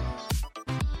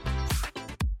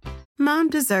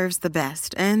 Mom deserves the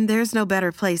best, and there's no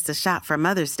better place to shop for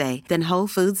Mother's Day than Whole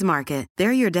Foods Market.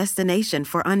 They're your destination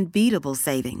for unbeatable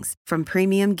savings, from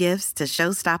premium gifts to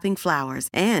show-stopping flowers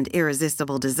and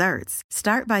irresistible desserts.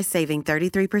 Start by saving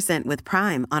 33% with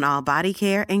Prime on all body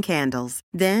care and candles.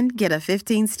 Then get a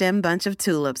 15-stem bunch of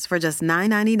tulips for just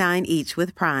 $9.99 each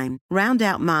with Prime. Round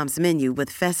out Mom's menu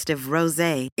with festive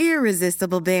rosé,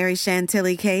 irresistible berry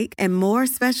chantilly cake, and more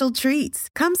special treats.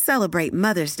 Come celebrate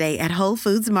Mother's Day at Whole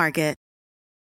Foods Market.